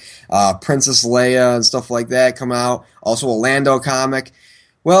Vader, Princess Leia, and stuff like that come out. Also a Lando comic.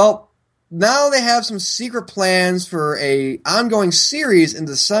 Well, now they have some secret plans for a ongoing series in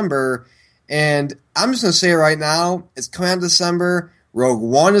December. And I'm just going to say it right now, it's coming out in December. Rogue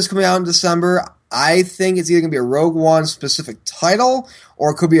One is coming out in December. I think it's either going to be a Rogue One specific title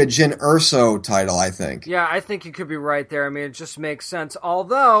or it could be a Jyn Erso title, I think. Yeah, I think you could be right there. I mean, it just makes sense.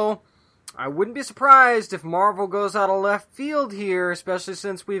 Although, I wouldn't be surprised if Marvel goes out of left field here, especially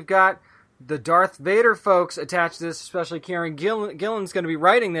since we've got the Darth Vader folks attached to this, especially Kieran Gillen's going to be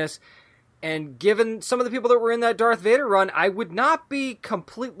writing this. And given some of the people that were in that Darth Vader run, I would not be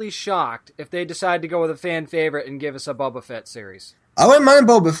completely shocked if they decide to go with a fan favorite and give us a Boba Fett series. I wouldn't mind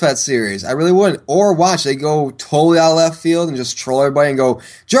a Boba Fett series. I really wouldn't. Or watch, they go totally out of left field and just troll everybody and go,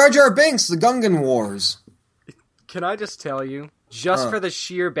 Jar Jar Binks, the Gungan Wars. Can I just tell you, just for the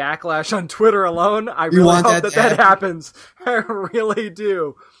sheer backlash on Twitter alone, I really hope that happens. I really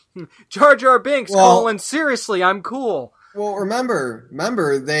do. Jar Jar Binks, seriously, I'm cool. Well, remember,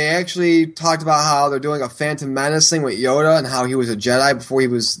 they actually talked about how they're doing a Phantom Menace thing with Yoda and how he was a Jedi before he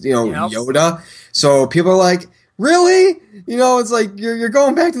was, Yoda. So people are like, really? It's like, you're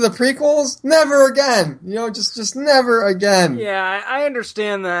going back to the prequels? Never again. Just never again. Yeah, I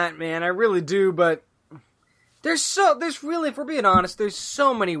understand that, man. I really do, but there's really, if we're being honest, there's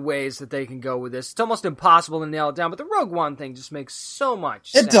so many ways that they can go with this. It's almost impossible to nail it down, but the Rogue One thing just makes so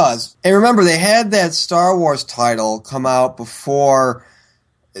much sense. It does. And remember, they had that Star Wars title come out before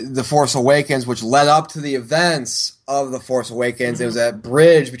The Force Awakens, which led up to the events of The Force Awakens. Mm-hmm. It was that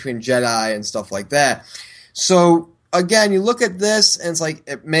bridge between Jedi and stuff like that. So, again, you look at this, and it's like,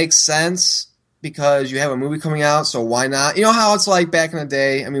 it makes sense because you have a movie coming out, so why not? You know how it's like back in the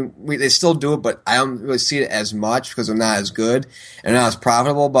day? I mean, they still do it, but I don't really see it as much because they're not as good and not as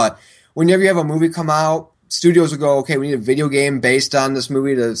profitable. But whenever you have a movie come out, studios will go, okay, we need a video game based on this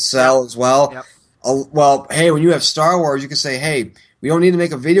movie to sell as well. Yep. Well, hey, when you have Star Wars, you can say, hey, we don't need to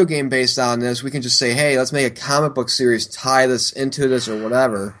make a video game based on this. We can just say, hey, let's make a comic book series, tie this into this or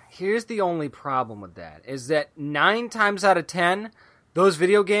whatever. Here's the only problem with that, is that 9 times out of 10, those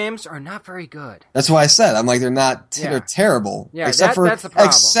video games are not very good. That's why I said. I'm like, they're not. They're terrible. Yeah, that's the problem.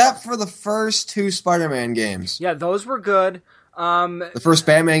 Except for the first 2 Spider-Man games. Yeah, those were good. The first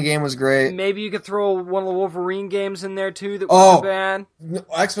Batman game was great. Maybe you could throw one of the Wolverine games in there, too, that wasn't bad.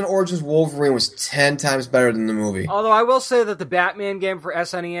 X-Men Origins Wolverine was 10 times better than the movie. Although I will say that the Batman game for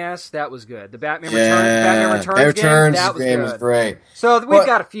SNES, that was good. The Batman Returns game, that was great. So we've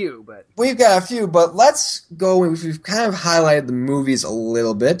got a few, but let's go. We've kind of highlighted the movies a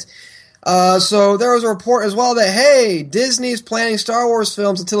little bit. So there was a report as well that, hey, Disney's planning Star Wars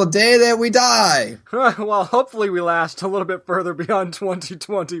films until the day that we die. Well, hopefully we last a little bit further beyond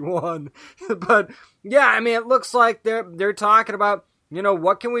 2021. But, yeah, I mean, it looks like they're talking about,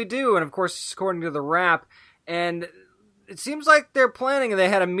 what can we do? And, of course, according to the Wrap, and it seems like they're planning, and they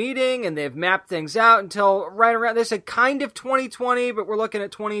had a meeting, and they've mapped things out until right around, they said kind of 2020, but we're looking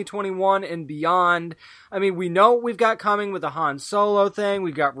at 2021 and beyond. I mean, we know what we've got coming with the Han Solo thing.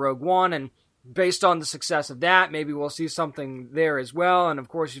 We've got Rogue One, and based on the success of that, maybe we'll see something there as well. And, of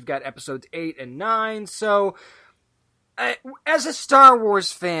course, you've got episodes 8 and 9. So, as a Star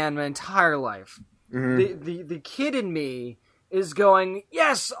Wars fan my entire life, the kid in me is going,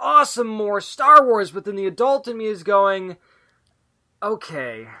 yes, awesome, more Star Wars, but then the adult in me is going,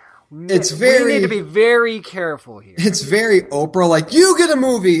 okay, we need to be very careful here. It's very Oprah, like, you get a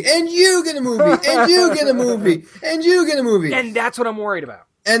movie, and you get a movie, and you get a movie, and you get a movie. And that's what I'm worried about.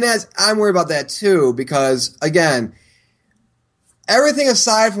 And I'm worried about that too, because, again, everything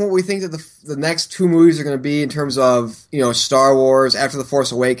aside from what we think that the next 2 movies are going to be in terms of, Star Wars after The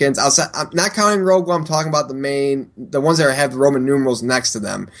Force Awakens, I'm not counting Rogue One, I'm talking about the ones that have the Roman numerals next to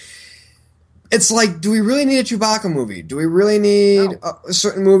them. It's like, do we really need a Chewbacca movie? Do we really need a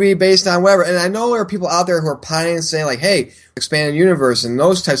certain movie based on whatever? And I know there are people out there who are pining and saying, like, hey, expanded universe and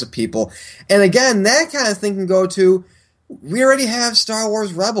those types of people. And again, that kind of thing can go to, we already have Star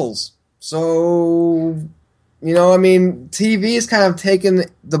Wars Rebels. So, TV is kind of taking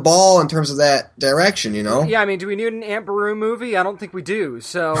the ball in terms of that direction, Yeah, I mean, do we need an Aunt Beru movie? I don't think we do.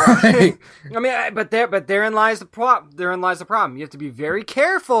 So, right. I mean, but therein lies the problem. Therein lies the problem. You have to be very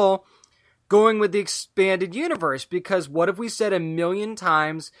careful going with the expanded universe, because what have we said 1,000,000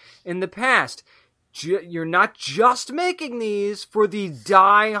 times in the past? You're not just making these for the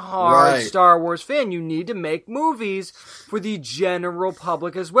die-hard Star Wars fan. You need to make movies for the general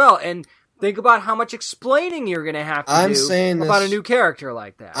public as well. And think about how much explaining you're going to have to do about a new character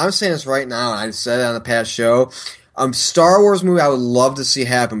like that. I'm saying this right now. I said it on the past show. Star Wars movie I would love to see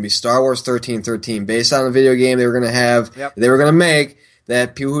happen be Star Wars 1313, based on the video game they were going to have. Yep. They were going to make.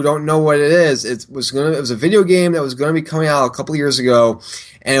 That people who don't know what it is, it was a video game that was going to be coming out a couple of years ago,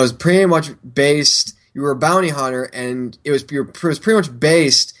 and it was pretty much based. You were a bounty hunter, and it was pretty much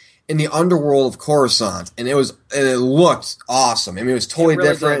based in the underworld of Coruscant, and it looked awesome. I mean, it was totally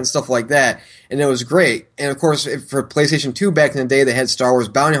different and stuff like that, and it was great. And of course, for PlayStation 2 back in the day, they had Star Wars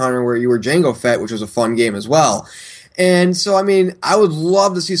Bounty Hunter, where you were Jango Fett, which was a fun game as well. And so, I mean, I would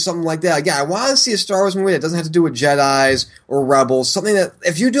love to see something like that. Again, I want to see a Star Wars movie that doesn't have to do with Jedis or Rebels. Something that,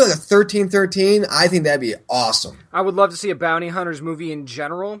 if you do like a 1313, I think that'd be awesome. I would love to see a Bounty Hunters movie in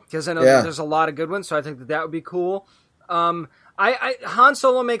general, because I know that there's a lot of good ones, so I think that would be cool. Han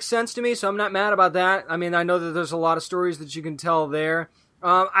Solo makes sense to me, so I'm not mad about that. I mean, I know that there's a lot of stories that you can tell there.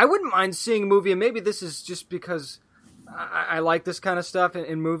 I wouldn't mind seeing a movie, and maybe this is just because I like this kind of stuff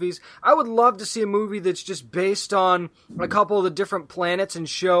in movies. I would love to see a movie that's just based on a couple of the different planets and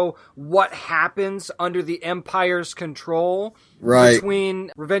show what happens under the Empire's control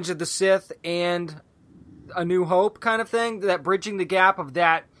between Revenge of the Sith and A New Hope kind of thing, that bridging the gap of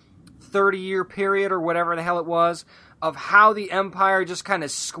that 30-year period or whatever the hell it was, of how the Empire just kind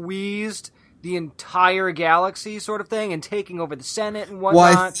of squeezed the entire galaxy sort of thing and taking over the Senate and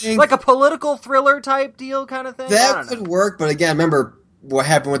whatnot. Like a political thriller type deal kind of thing? That could work, but again, remember what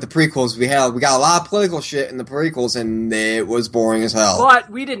happened with the prequels. We got a lot of political shit in the prequels, and it was boring as hell. But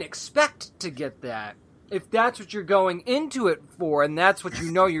we didn't expect to get that. If that's what you're going into it for, and that's what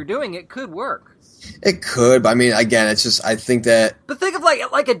you know you're doing, it could work. It could, but I mean, again, it's just, I think that... But think of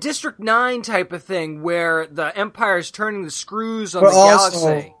like a District 9 type of thing, where the Empire's turning the screws on the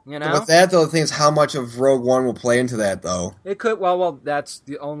galaxy, you know? With that, though, the thing is how much of Rogue One will play into that, though. It could, well, that's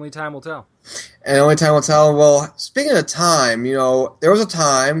the only time will tell. And the only time will tell, well, speaking of time, you know, there was a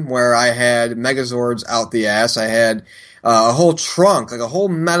time where I had Megazords out the ass. I had a whole trunk, like a whole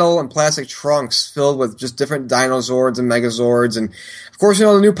metal and plastic trunks filled with just different Dinozords and Megazords. And, of course, you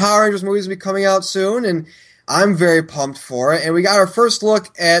know, the new Power Rangers movies will be coming out soon, and I'm very pumped for it. And we got our first look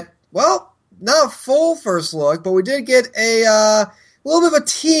at, well, not a full first look, but we did get a little bit of a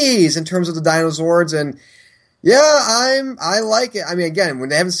tease in terms of the Dinozords, and yeah, I like it. I mean, again, when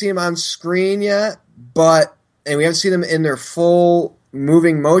they haven't seen them on screen yet, and we haven't seen them in their full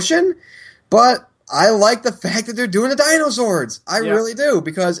moving motion, but I like the fact that they're doing the Dinozords. I really do,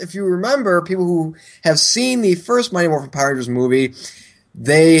 because if you remember, people who have seen the first Mighty Morphin Power Rangers movie,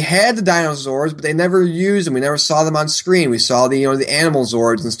 they had the Dinozords, but they never used them. We never saw them on screen. We saw the Animal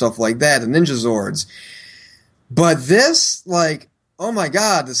Zords and stuff like that, the Ninja Zords. But this, like, oh my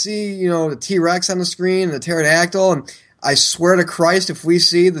God, to see, the T-Rex on the screen and the pterodactyl, and I swear to Christ, if we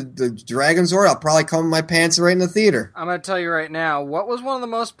see the Dragon Zord, I'll probably come in my pants right in the theater. I'm going to tell you right now, what was one of the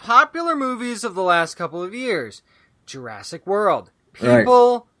most popular movies of the last couple of years? Jurassic World.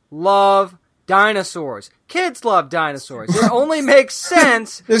 People love dinosaurs. Kids love dinosaurs. It only makes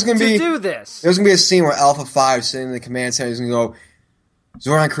sense to do this. There's going to be a scene where Alpha 5 sitting in the command center is going to go,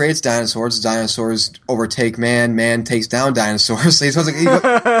 Zordon creates dinosaurs overtake man takes down dinosaurs. So he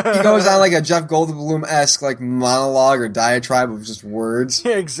goes on like a Jeff Goldblum-esque like monologue or diatribe of just words.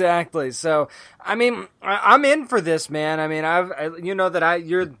 Exactly. So, I mean, I'm in for this, man. I mean,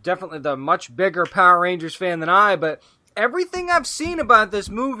 you're definitely the much bigger Power Rangers fan than I, but everything I've seen about this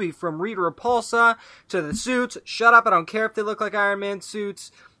movie, from Rita Repulsa to the suits, shut up, I don't care if they look like Iron Man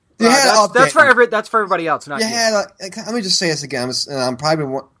suits. That's for everybody else, not you. Let me just say this again. I'm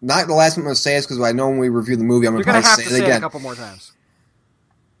probably not the last one I'm going to say this, because I know when we review the movie, I'm going to probably say it again. You're going to have to say it a couple more times.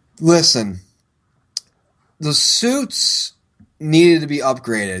 Listen, the suits needed to be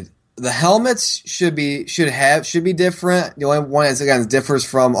upgraded. The helmets should be different. The only one that differs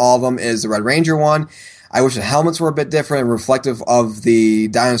from all of them is the Red Ranger one. I wish the helmets were a bit different and reflective of the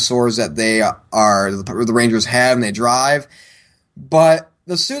dinosaurs that the Rangers have and they drive. But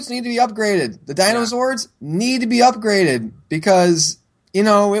the suits need to be upgraded. The Dinozords need to be upgraded because, it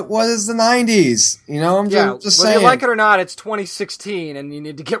was the 90s. I'm just saying. Whether you like it or not, it's 2016, and you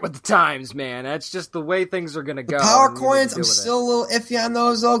need to get with the times, man. That's just the way things are going to go. The power coins, I'm still a little iffy on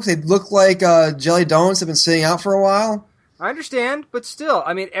those, though, because they look like jelly donuts have been sitting out for a while. I understand, but still,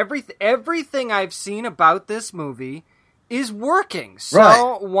 I mean, everything I've seen about this movie is working.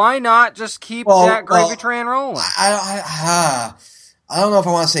 So why not just keep that gravy train rolling? I don't know if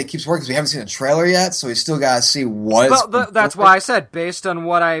I want to say it keeps working, because we haven't seen a trailer yet, so we still got to see what. Well, that's why I said, based on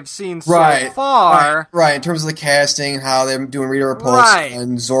what I've seen so far. Right, in terms of the casting, how they're doing Rita Repulsa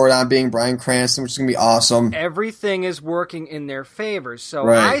and Zordon being Bryan Cranston, which is going to be awesome. Everything is working in their favor, so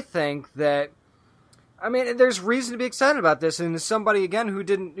I think that, there's reason to be excited about this, and as somebody, again, who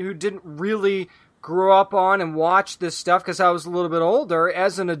didn't really grew up on and watched this stuff because I was a little bit older.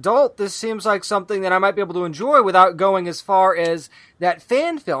 As an adult, this seems like something that I might be able to enjoy without going as far as that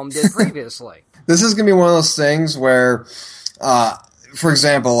fan film did previously. This is going to be one of those things where, for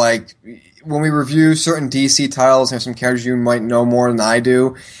example, like when we review certain DC titles, have some characters you might know more than I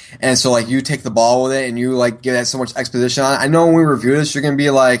do, and so like you take the ball with it and you like give that so much exposition on it. I know when we review this, you're going to be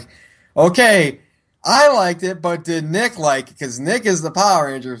like, okay, I liked it, but did Nick like it? Because Nick is the Power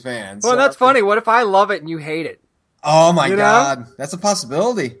Ranger fan. Well, that's funny. What if I love it and you hate it? Oh my God, that's a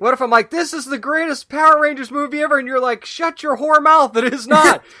possibility. What if I'm like, this is the greatest Power Rangers movie ever, and you're like, shut your whore mouth, it is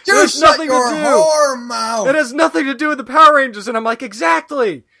not. It has nothing to do. Whore mouth. It has nothing to do with the Power Rangers, and I'm like,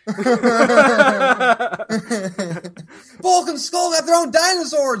 exactly. Bulk and Skull have their own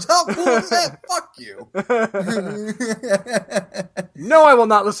dinosaurs. How cool is that? Fuck you. No, I will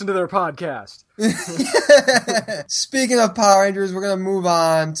not listen to their podcast. Speaking of Power Rangers, we're going to move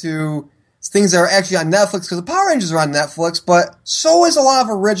on to things that are actually on Netflix, because the Power Rangers are on Netflix, but so is a lot of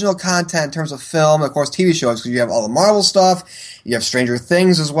original content in terms of film and, of course, TV shows, because you have all the Marvel stuff, you have Stranger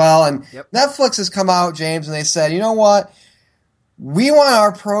Things as well, and Netflix has come out, James, and they said, you know what? We want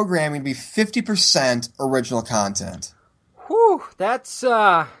our programming to be 50% original content. Whew, that's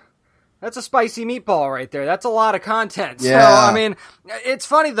a spicy meatball right there. That's a lot of content. Yeah. So, I mean, it's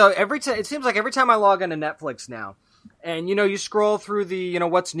funny, though. It seems like every time I log into Netflix now, and, you scroll through the,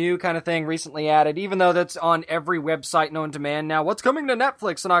 what's new kind of thing recently added, even though that's on every website known to man now, what's coming to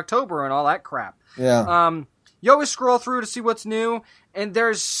Netflix in October and all that crap. Yeah. You always scroll through to see what's new, and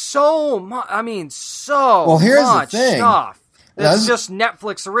there's so much, much stuff. It's just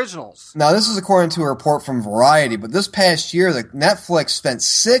Netflix originals. Now, this is according to a report from Variety, but this past year, Netflix spent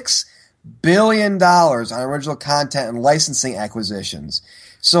 $6 billion on original content and licensing acquisitions.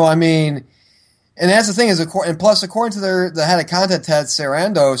 So, I mean, and that's the thing, and plus, according to the head of content, Ted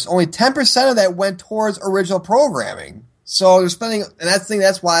Sarandos, only 10% of that went towards original programming. So they're spending, and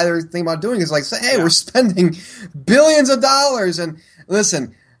that's why they're thinking about doing it, is like, say, hey, we're spending billions of dollars, and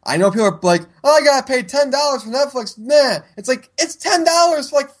listen, I know people are like, oh, I gotta pay $10 for Netflix. Nah, it's like, it's $10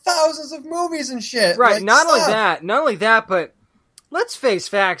 for like thousands of movies and shit. Right, like, not only that, but let's face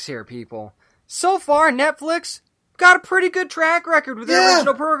facts here, people. So far, Netflix got a pretty good track record with their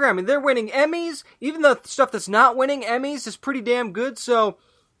original programming. They're winning Emmys. Even the stuff that's not winning Emmys is pretty damn good. So,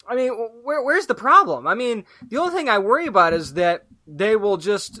 I mean, where's the problem? I mean, the only thing I worry about is that they will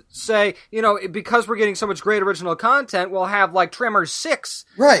just say, because we're getting so much great original content, we'll have like Tremors 6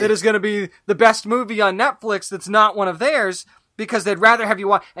 that is going to be the best movie on Netflix that's not one of theirs, because they'd rather have you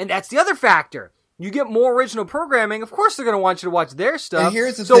watch. And that's the other factor. You get more original programming, of course they're going to want you to watch their stuff. And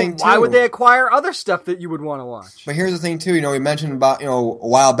here's the thing, why would they acquire other stuff that you would want to watch? But here's the thing, too. We mentioned about, a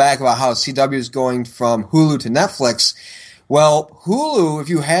while back about how CW is going from Hulu to Netflix. Well, Hulu, if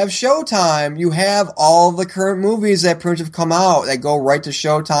you have Showtime, you have all the current movies that pretty much have come out that go right to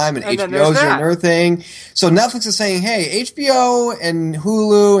Showtime, and HBO's doing their thing. So Netflix is saying, hey, HBO and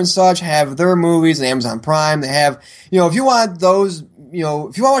Hulu and such have their movies, and Amazon Prime, they have, if you want those, if you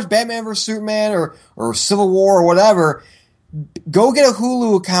want to watch Batman vs. Superman or Civil War or whatever, go get a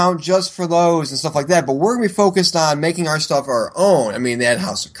Hulu account just for those and stuff like that. But we're going to be focused on making our stuff our own. I mean, they had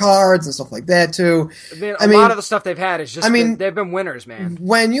House of Cards and stuff like that, too. A lot of the stuff they've had is just, they've been winners, man.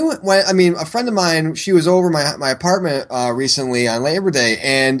 A friend of mine, she was over my apartment recently on Labor Day,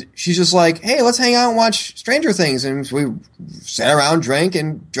 and she's just like, hey, let's hang out and watch Stranger Things. And we sat around, drank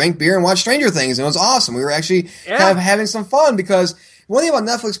beer and watched Stranger Things, and it was awesome. We were actually kind of having some fun, because one thing about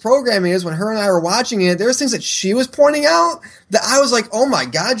Netflix programming is when her and I were watching it, there was things that she was pointing out that I was like, oh my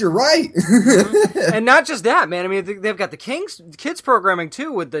God, you're right. And not just that, man. I mean, they've got the kids programming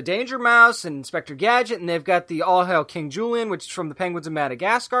too, with the Danger Mouse and Inspector Gadget, and they've got the All Hail King Julian, which is from the Penguins of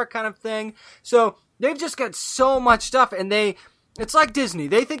Madagascar kind of thing. So they've just got so much stuff, and it's like Disney.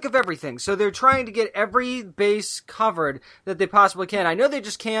 They think of everything. So they're trying to get every base covered that they possibly can. I know they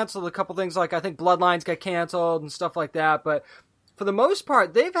just canceled a couple things, like I think Bloodlines got canceled and stuff like that, but for the most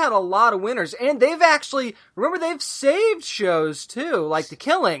part, they've had a lot of winners, and they've saved shows too, like The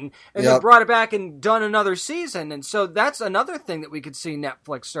Killing, and they brought it back and done another season, and so that's another thing that we could see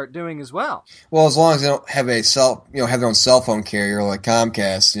Netflix start doing as well. Well, as long as they don't have have their own cell phone carrier like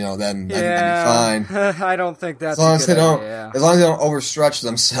Comcast, then that'd be fine. I don't think that's as long as they don't overstretch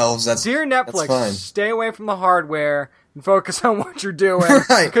themselves. Dear Netflix, that's fine. Stay away from the hardware and focus on what you're doing,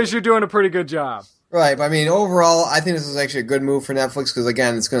 because you're doing a pretty good job. Right, but I mean, overall, I think this is actually a good move for Netflix, because,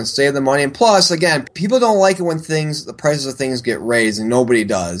 again, it's going to save them money. And plus, again, people don't like it when the prices of things get raised, and nobody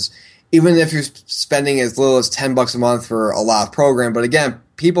does. Even if you're spending as little as $10 a month for a lot of program. But again,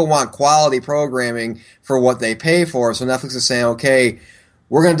 people want quality programming for what they pay for. So Netflix is saying, okay,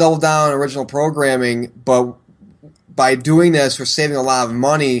 we're going to double down on original programming, but by doing this, we're saving a lot of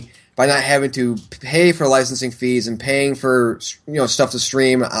money by not having to pay for licensing fees and paying for stuff to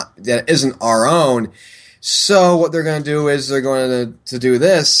stream that isn't our own. So what they're going to do is they're going to do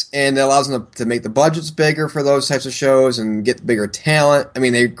this, and it allows them to make the budgets bigger for those types of shows and get bigger talent. I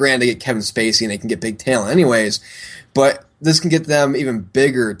mean, they get Kevin Spacey, and they can get big talent anyways, but this can get them even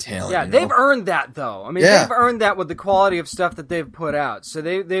bigger talent. Yeah, they've earned that, though. I mean, they've earned that with the quality of stuff that they've put out. So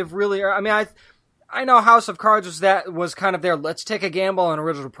they've really, I know House of Cards was kind of their let's take a gamble on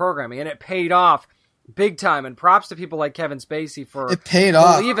original programming, and it paid off big time. And props to people like Kevin Spacey for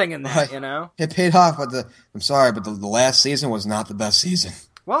believing in that. Right. You know, it paid off, but I'm sorry, but the last season was not the best season.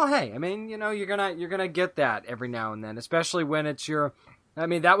 Well, hey, I mean, you know, you're gonna get that every now and then, especially when it's your. I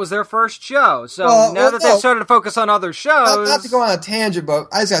mean, that was their first show, so now that they've started to focus on other shows. Not to go on a tangent, but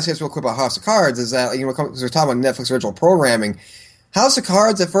I just gotta say this real quick about House of Cards. Is that because we're talking about Netflix original programming. House of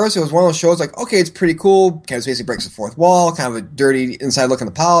Cards, at first, it was one of those shows like, okay, it's pretty cool. Kevin Spacey breaks the fourth wall, kind of a dirty inside look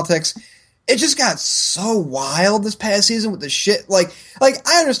into politics. It just got so wild this past season with the shit. Like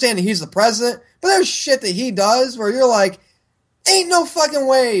I understand that he's the president, but there's shit that he does where you're like, ain't no fucking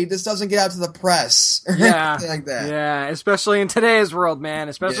way this doesn't get out to the press or anything like that. Yeah, especially in today's world, man.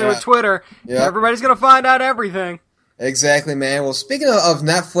 Especially with Twitter. Yeah. Everybody's going to find out everything. Exactly, man. Well, speaking of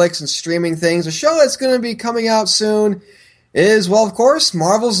Netflix and streaming things, a show that's going to be coming out soon is, well, of course,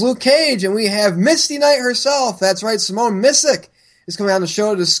 Marvel's Luke Cage, and we have Misty Knight herself. That's right, Simone Missick is coming on the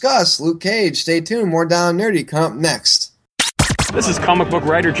show to discuss Luke Cage. Stay tuned, more Down and Nerdy coming up next. This is comic book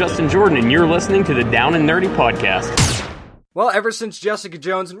writer Justin Jordan, and you're listening to the Down and Nerdy podcast. Well, ever since Jessica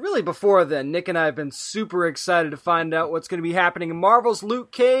Jones, and really before then, Nick and I have been super excited to find out what's going to be happening in Marvel's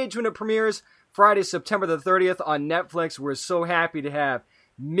Luke Cage when it premieres Friday, September the 30th on Netflix. We're so happy to have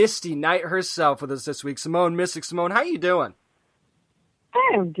Misty Knight herself with us this week. Simone Missick. Simone, how you doing?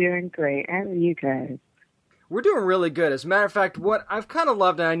 I'm doing great. How are you guys? We're doing really good. As a matter of fact, what I've kind of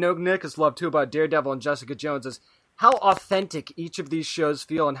loved, and I know Nick has loved too about Daredevil and Jessica Jones, is how authentic each of these shows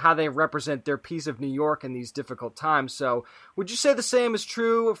feel and how they represent their piece of New York in these difficult times. So would you say the same is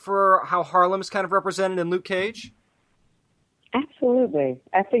true for how Harlem is kind of represented in Luke Cage? Absolutely.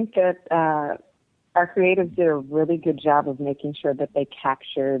 I think that our creatives did a really good job of making sure that they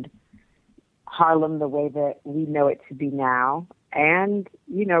captured Harlem the way that we know it to be now, and,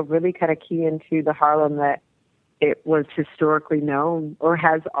 you know, really kind of key into the Harlem that it was historically known or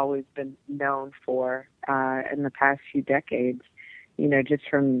has always been known for in the past few decades, you know, just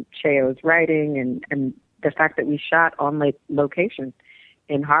from Cheo's writing and the fact that we shot on location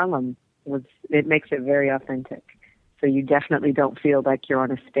in Harlem it makes it very authentic. So you definitely don't feel like you're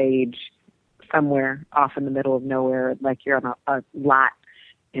on a stage somewhere off in the middle of nowhere, like you're on a lot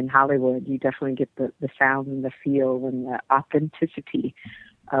in Hollywood. You definitely get the sound and the feel and the authenticity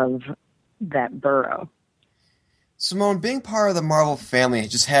of that borough. Simone, being part of the Marvel family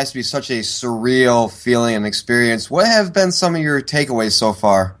just has to be such a surreal feeling and experience. What have been some of your takeaways so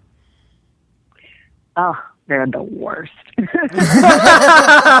far? Oh, they're the worst.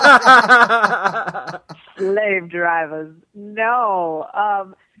 Slave drivers. No.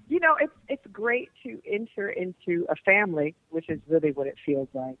 You know, it's great to enter into a family, which is really what it feels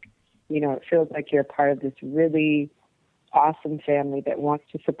like. You know, it feels like you're part of this really awesome family that wants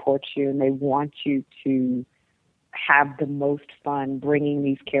to support you, and they want you to have the most fun bringing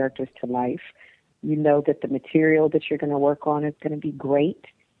these characters to life. You know that the material that you're going to work on is going to be great,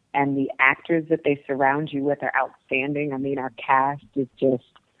 and the actors that they surround you with are outstanding. I mean, our cast is just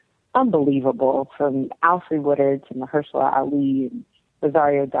unbelievable, from Alfre Woodard to Mahershala Ali and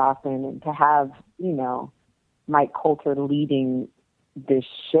Rosario Dawson, and to have, you know, Mike Coulter leading this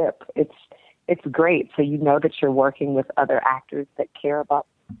ship. It's great. So you know that you're working with other actors that care about,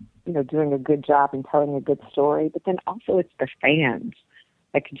 you know, doing a good job and telling a good story. But then also it's the fans.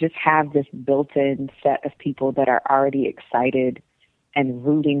 Like, just have this built-in set of people that are already excited and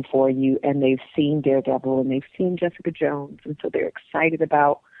rooting for you, and they've seen Daredevil and they've seen Jessica Jones, and so they're excited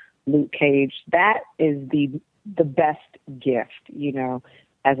about Luke Cage. That is the best gift, you know,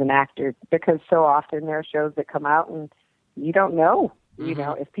 as an actor, because so often there are shows that come out and you don't know, you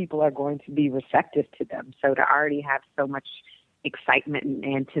know, if people are going to be receptive to them. So to already have so much excitement and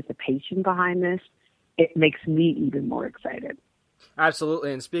anticipation behind this, it makes me even more excited.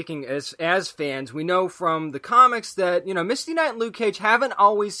 Absolutely. And speaking as fans, we know from the comics that, you know, Misty Knight and Luke Cage haven't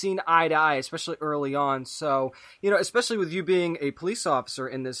always seen eye to eye, especially early on. So, you know, especially with you being a police officer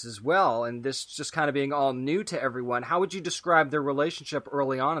in this as well, and this just kind of being all new to everyone, how would you describe their relationship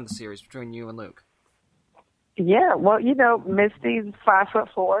early on in the series between you and Luke? Yeah, well, you know, Misty's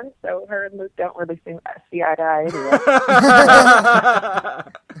 5'4", so her and Luke don't really see eye to eye anyway.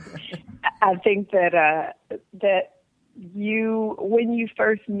 I think that when you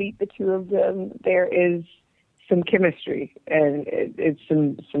first meet the two of them, there is some chemistry, and it's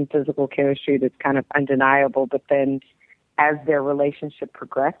some physical chemistry that's kind of undeniable. But then as their relationship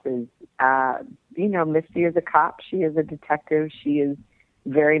progresses, you know, Misty is a cop. She is a detective. She is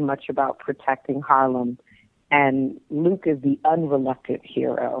very much about protecting Harlem. And Luke is the unreluctant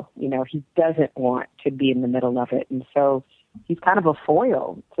hero. You know, he doesn't want to be in the middle of it. And so he's kind of a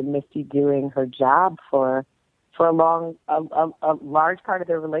foil to Misty doing her job for a large part of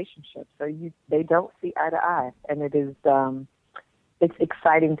their relationship. So they don't see eye to eye, and it is it's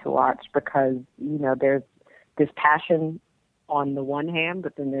exciting to watch because there's this passion on the one hand,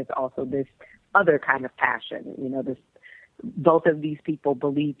 but then there's also this other kind of passion. Both of these people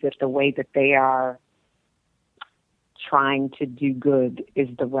believe that the way that they are trying to do good is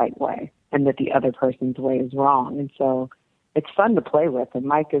the right way, and that the other person's way is wrong. And so it's fun to play with. And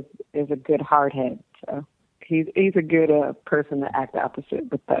Mike is a good hardhead, so he's a good person to act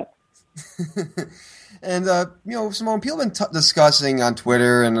opposite with that. And, Simone, people have been discussing on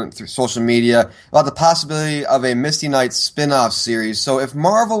Twitter and through social media about the possibility of a Misty Knight spin-off series. So if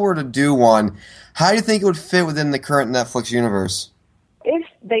Marvel were to do one, how do you think it would fit within the current Netflix universe? If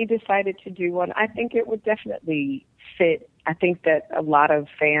they decided to do one, I think it would definitely fit. I think that a lot of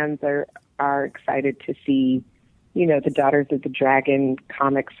fans are excited to see, the Daughters of the Dragon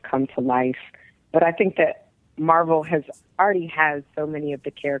comics come to life. But I think that Marvel already has so many of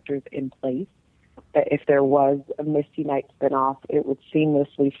the characters in place that if there was a Misty Knight spinoff, it would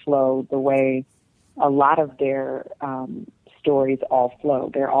seamlessly flow the way a lot of their stories all flow.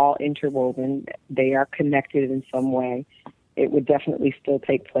 They're all interwoven. They are connected in some way. It would definitely still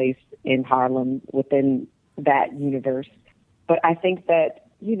take place in Harlem within that universe. But I think that,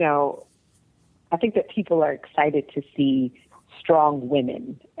 people are excited to see strong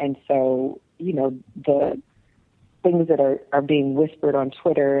women. And so, the things that are being whispered on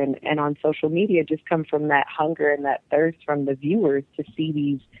Twitter and on social media just come from that hunger and that thirst from the viewers to see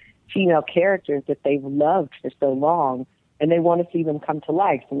these female characters that they've loved for so long, and they want to see them come to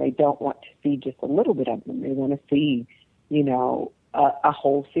life, and they don't want to see just a little bit of them. They want to see, a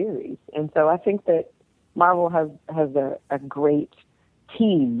whole series. And so I think that Marvel has a great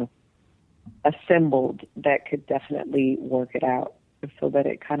team assembled that could definitely work it out so that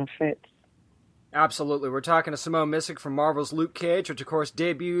it kind of fits. Absolutely. We're talking to Simone Missick from Marvel's Luke Cage, which of course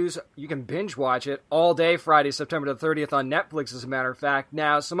debuts, you can binge watch it all day Friday, September the 30th on Netflix, as a matter of fact.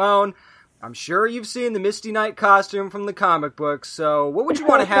 Now, Simone, I'm sure you've seen the Misty Knight costume from the comic books, so what would you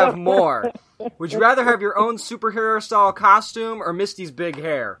want to have more? Would you rather have your own superhero-style costume or Misty's big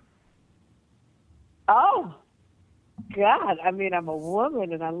hair? Oh, God. I mean, I'm a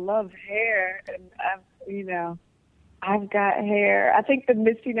woman and I love hair, and I've got hair. I think the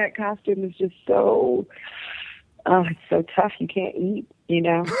Misty Knight costume is just it's so tough. You can't eat, And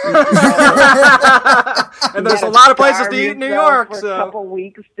there's a lot of places to eat in New York. For a couple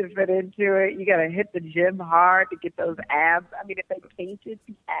weeks to fit into it. You got to hit the gym hard to get those abs. I mean, if they painted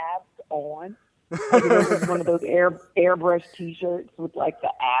the abs on, with one of those airbrush T-shirts with like the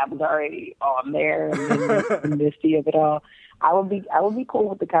abs already on there, and then the Misty of it all. I would be cool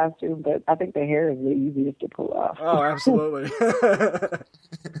with the costume, but I think the hair is the easiest to pull off. Oh, absolutely.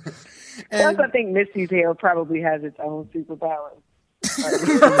 Plus, I think Misty's hair probably has its own superpowers.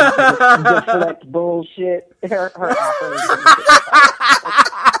 Deflect bullshit. Her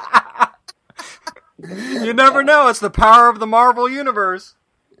You never know. It's the power of the Marvel Universe.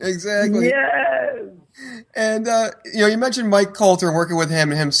 Exactly. Yes. And, you mentioned Mike Coulter working with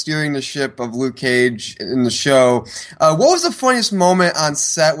him and him steering the ship of Luke Cage in the show. What was the funniest moment on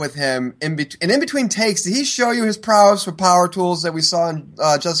set with him? In between takes, did he show you his prowess for power tools that we saw in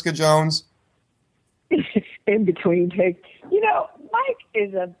Jessica Jones? In between takes. Mike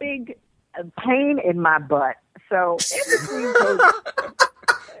is a big pain in my butt. So in between takes,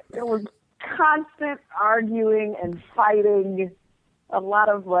 there was constant arguing and fighting. A lot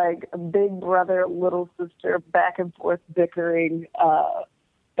of like big brother, little sister, back and forth bickering.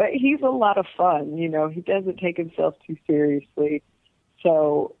 But he's a lot of fun. He doesn't take himself too seriously.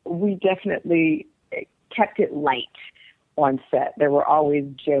 So we definitely kept it light on set. There were always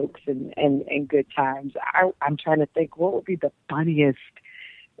jokes and good times. I'm trying to think what would be the funniest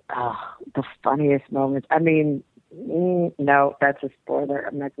moments. I mean, no, that's a spoiler.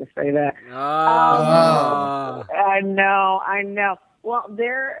 I'm not going to say that. I know. Well,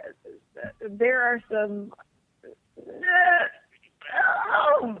 there are some.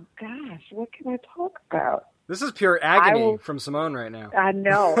 Oh gosh, what can I talk about? This is pure agony from Simone right now. I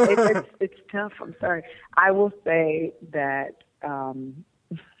know it's tough. I'm sorry. I will say that in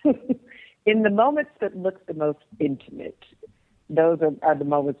the moments that look the most intimate, those are the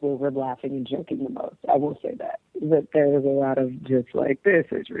moments where we're laughing and joking the most. I will say that there is a lot of just like, this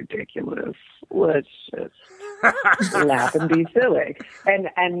is ridiculous. Let's just laugh and be silly. And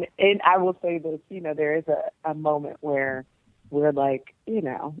I will say this, there is a moment where we're like,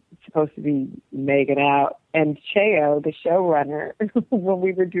 supposed to be making out. And Cheo, the showrunner, when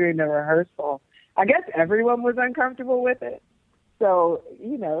we were doing the rehearsal, I guess everyone was uncomfortable with it. So,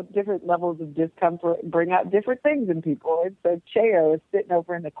 different levels of discomfort bring out different things in people. And so Cheo is sitting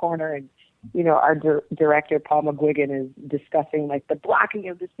over in the corner, and, our director, Paul McGuigan, is discussing, like, the blocking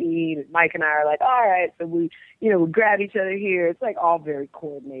of the scene. And Mike and I are like, all right, so we grab each other here. It's, like, all very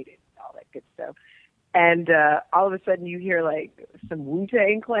coordinated and all that good stuff. And all of a sudden you hear, like, some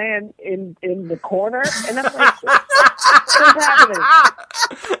Wu-Tang Clan in the corner. And I'm like, what's happening?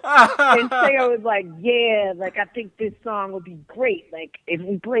 And Cheo was like, yeah, like, I think this song would be great. Like, if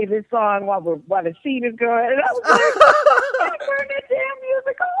we play this song while the scene is going. And I was like, turn that damn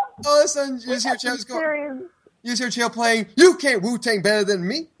music off. All of a sudden, you just hear Cheo's going. You just hear Cheo playing, you can't Wu-Tang better than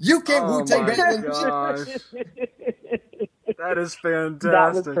me. You can't Wu-Tang better than me. That is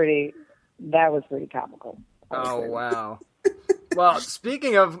fantastic. That was pretty comical. Oh, wow. Well,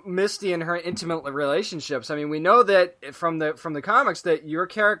 speaking of Misty and her intimate relationships, I mean, we know that from the comics that your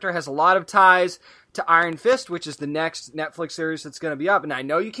character has a lot of ties to Iron Fist, which is the next Netflix series that's going to be up. And I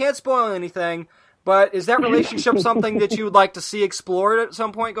know you can't spoil anything, but is that relationship something that you would like to see explored at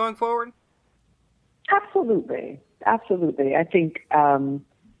some point going forward? Absolutely. I think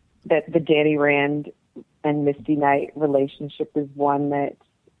that the Danny Rand and Misty Knight relationship is one that,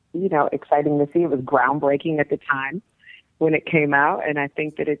 exciting to see. It was groundbreaking at the time when it came out, and I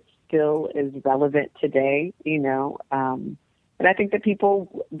think that it still is relevant today, and I think that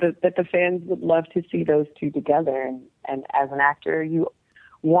that the fans would love to see those two together, and as an actor, you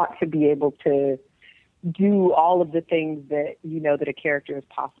want to be able to do all of the things that, that a character is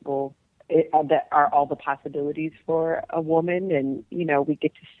possible, that are all the possibilities for a woman, and, we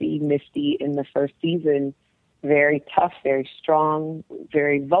get to see Misty in the first season very tough, very strong,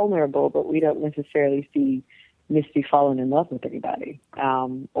 very vulnerable, but we don't necessarily see Misty falling in love with anybody.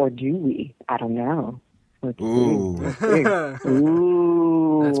 Or do we? I don't know. Ooh.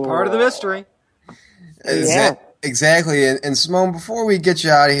 Ooh. That's part of the mystery. Yeah. Exactly. And Simone, before we get you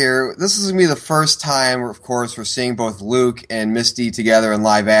out of here, this is going to be the first time, of course, we're seeing both Luke and Misty together in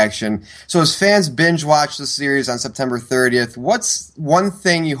live action. So as fans binge watch the series on September 30th, what's one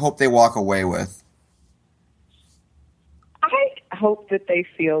thing you hope they walk away with? I hope that they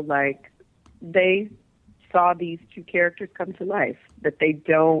feel like they saw these two characters come to life, that they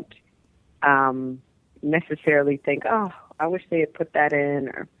don't necessarily think, oh, I wish they had put that in,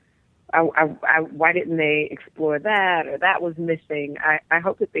 or why didn't they explore that, or that was missing. I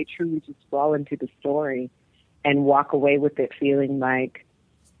hope that they truly just fall into the story and walk away with it feeling like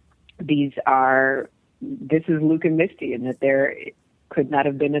this is Luke and Misty, and that there could not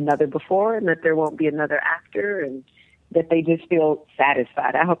have been another before, and that there won't be another after, and that they just feel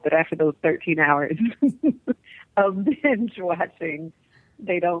satisfied. I hope that after those 13 hours of binge watching,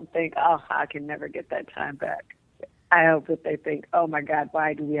 they don't think, oh, I can never get that time back. I hope that they think, oh my God,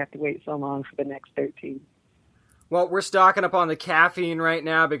 why do we have to wait so long for the next 13? Well, we're stocking up on the caffeine right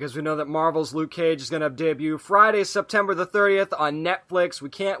now because we know that Marvel's Luke Cage is going to debut Friday, September the 30th on Netflix. We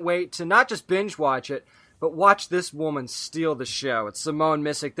can't wait to not just binge watch it, but watch this woman steal the show. It's Simone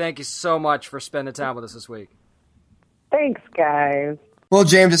Missick. Thank you so much for spending time with us this week. Thanks, guys. Well,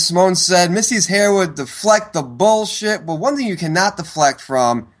 James, as Simone said, Misty's hair would deflect the bullshit, but one thing you cannot deflect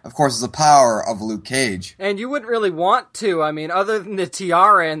from, of course, is the power of Luke Cage. And you wouldn't really want to. I mean, other than the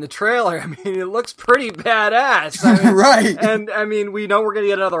tiara and the trailer, I mean, it looks pretty badass. I mean, right. And, I mean, we know we're going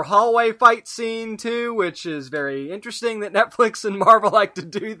to get another hallway fight scene, too, which is very interesting that Netflix and Marvel like to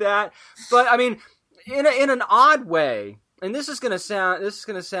do that. But, I mean, in an odd way, and this is going to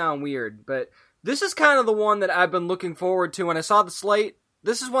sound weird, but this is kind of the one that I've been looking forward to when I saw the slate.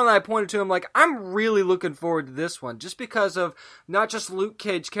 This is one that I pointed to. I'm like, I'm really looking forward to this one, just because of not just Luke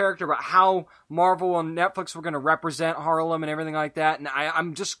Cage's character, but how Marvel and Netflix were going to represent Harlem and everything like that. And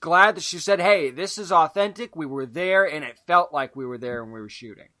I'm just glad that she said, hey, this is authentic. We were there, and it felt like we were there when we were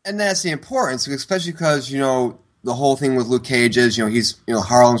shooting. And that's the importance, especially because, the whole thing with Luke Cage is, he's,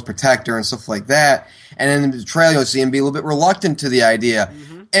 Harlem's protector and stuff like that. And in the trailer, you'll see him be a little bit reluctant to the idea.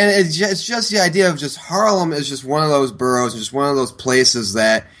 Mm-hmm. And it's just the idea of just Harlem is just one of those boroughs, just one of those places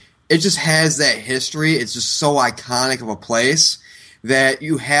that it just has that history. It's just so iconic of a place that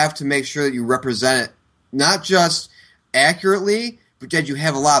you have to make sure that you represent it, not just accurately, but that you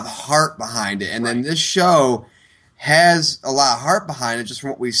have a lot of heart behind it. And then this show has a lot of heart behind it just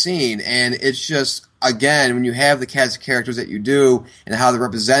from what we've seen. And it's just, again, when you have the cast of characters that you do and how they're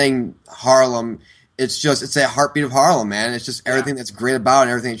representing Harlem, it's that heartbeat of Harlem, man. It's just everything that's great about it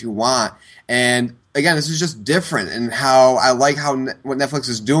and everything that you want. And again, this is just different, and how I like what Netflix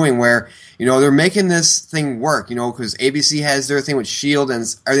is doing, where they're making this thing work. Because ABC has their thing with S.H.I.E.L.D.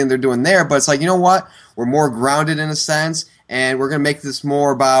 and everything they're doing there, but it's like, you know what? We're more grounded in a sense, and we're going to make this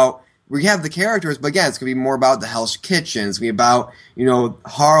more about we have the characters, but again, it's going to be more about the Hell's Kitchen. It's going to be about,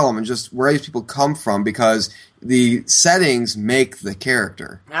 Harlem and just where these people come from, because the settings make the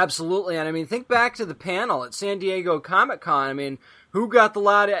character. Absolutely. And I mean, think back to the panel at San Diego Comic-Con. I mean, who got the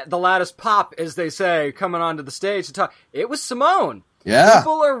loudest pop, as they say, coming onto the stage to talk? It was Simone. Yeah.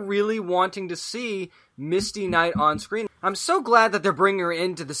 People are really wanting to see Misty Knight on screen. I'm so glad that they're bringing her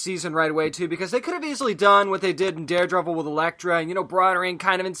into the season right away, too, because they could have easily done what they did in Daredevil with Elektra and, brought her in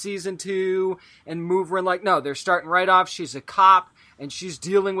kind of in season 2 and move her in. No, they're starting right off. She's a cop, and she's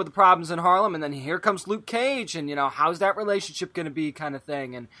dealing with the problems in Harlem, and then here comes Luke Cage, and, how's that relationship going to be kind of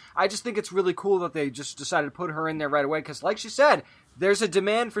thing. And I just think it's really cool that they just decided to put her in there right away, because like she said, there's a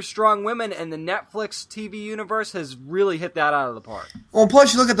demand for strong women, and the Netflix TV universe has really hit that out of the park. Well,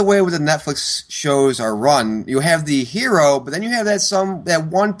 plus you look at the way the Netflix shows are run. You have the hero, but then you have that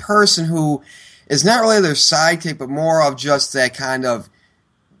one person who is not really their sidekick, but more of just that kind of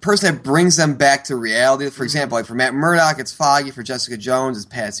person that brings them back to reality. For example, for Matt Murdock, it's Foggy. For Jessica Jones, it's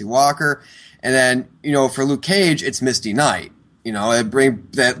Patsy Walker. And then, for Luke Cage, it's Misty Knight.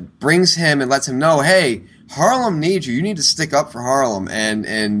 That brings him and lets him know, hey, Harlem needs you. You need to stick up for Harlem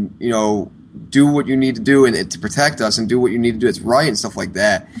and do what you need to do and to protect us and do what you need to do. It's right and stuff like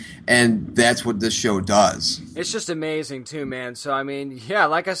that. And that's what this show does. It's just amazing too, man. So, I mean, yeah,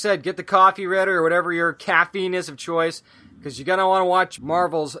 like I said, get the coffee ready or whatever your caffeine is of choice, because you're going to want to watch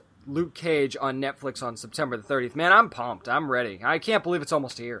Marvel's Luke Cage on Netflix on September the 30th. Man, I'm pumped. I'm ready. I can't believe it's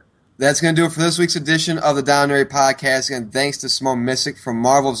almost here. That's going to do it for this week's edition of the Down and Nerdy Podcast. Again, thanks to Simone Missick from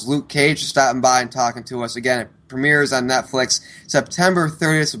Marvel's Luke Cage for stopping by and talking to us. Again, it premieres on Netflix September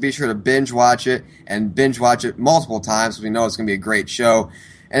 30th, so be sure to binge watch it and binge watch it multiple times, because we know it's going to be a great show.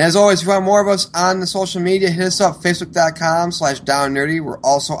 And as always, if you want more of us on the social media, hit us up, facebook.com/downnerdy. We're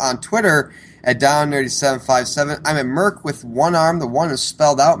also on Twitter at DownNerdy757. I'm at Merc with one arm. The one is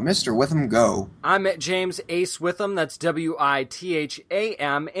spelled out. Mr. Witham, go. I'm at James Ace Witham. That's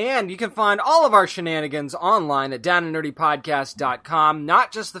Witham. And you can find all of our shenanigans online at downandnerdypodcast.com.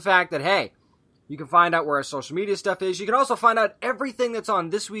 Not just the fact that, hey, you can find out where our social media stuff is. You can also find out everything that's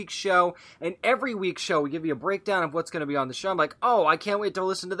on this week's show. And every week's show, we give you a breakdown of what's going to be on the show. I'm like, oh, I can't wait to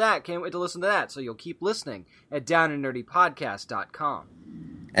listen to that. Can't wait to listen to that. So you'll keep listening at downandnerdypodcast.com.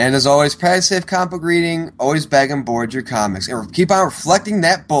 And as always, practice safe comic book reading, always bag and board your comics, and keep on reflecting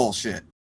that bullshit.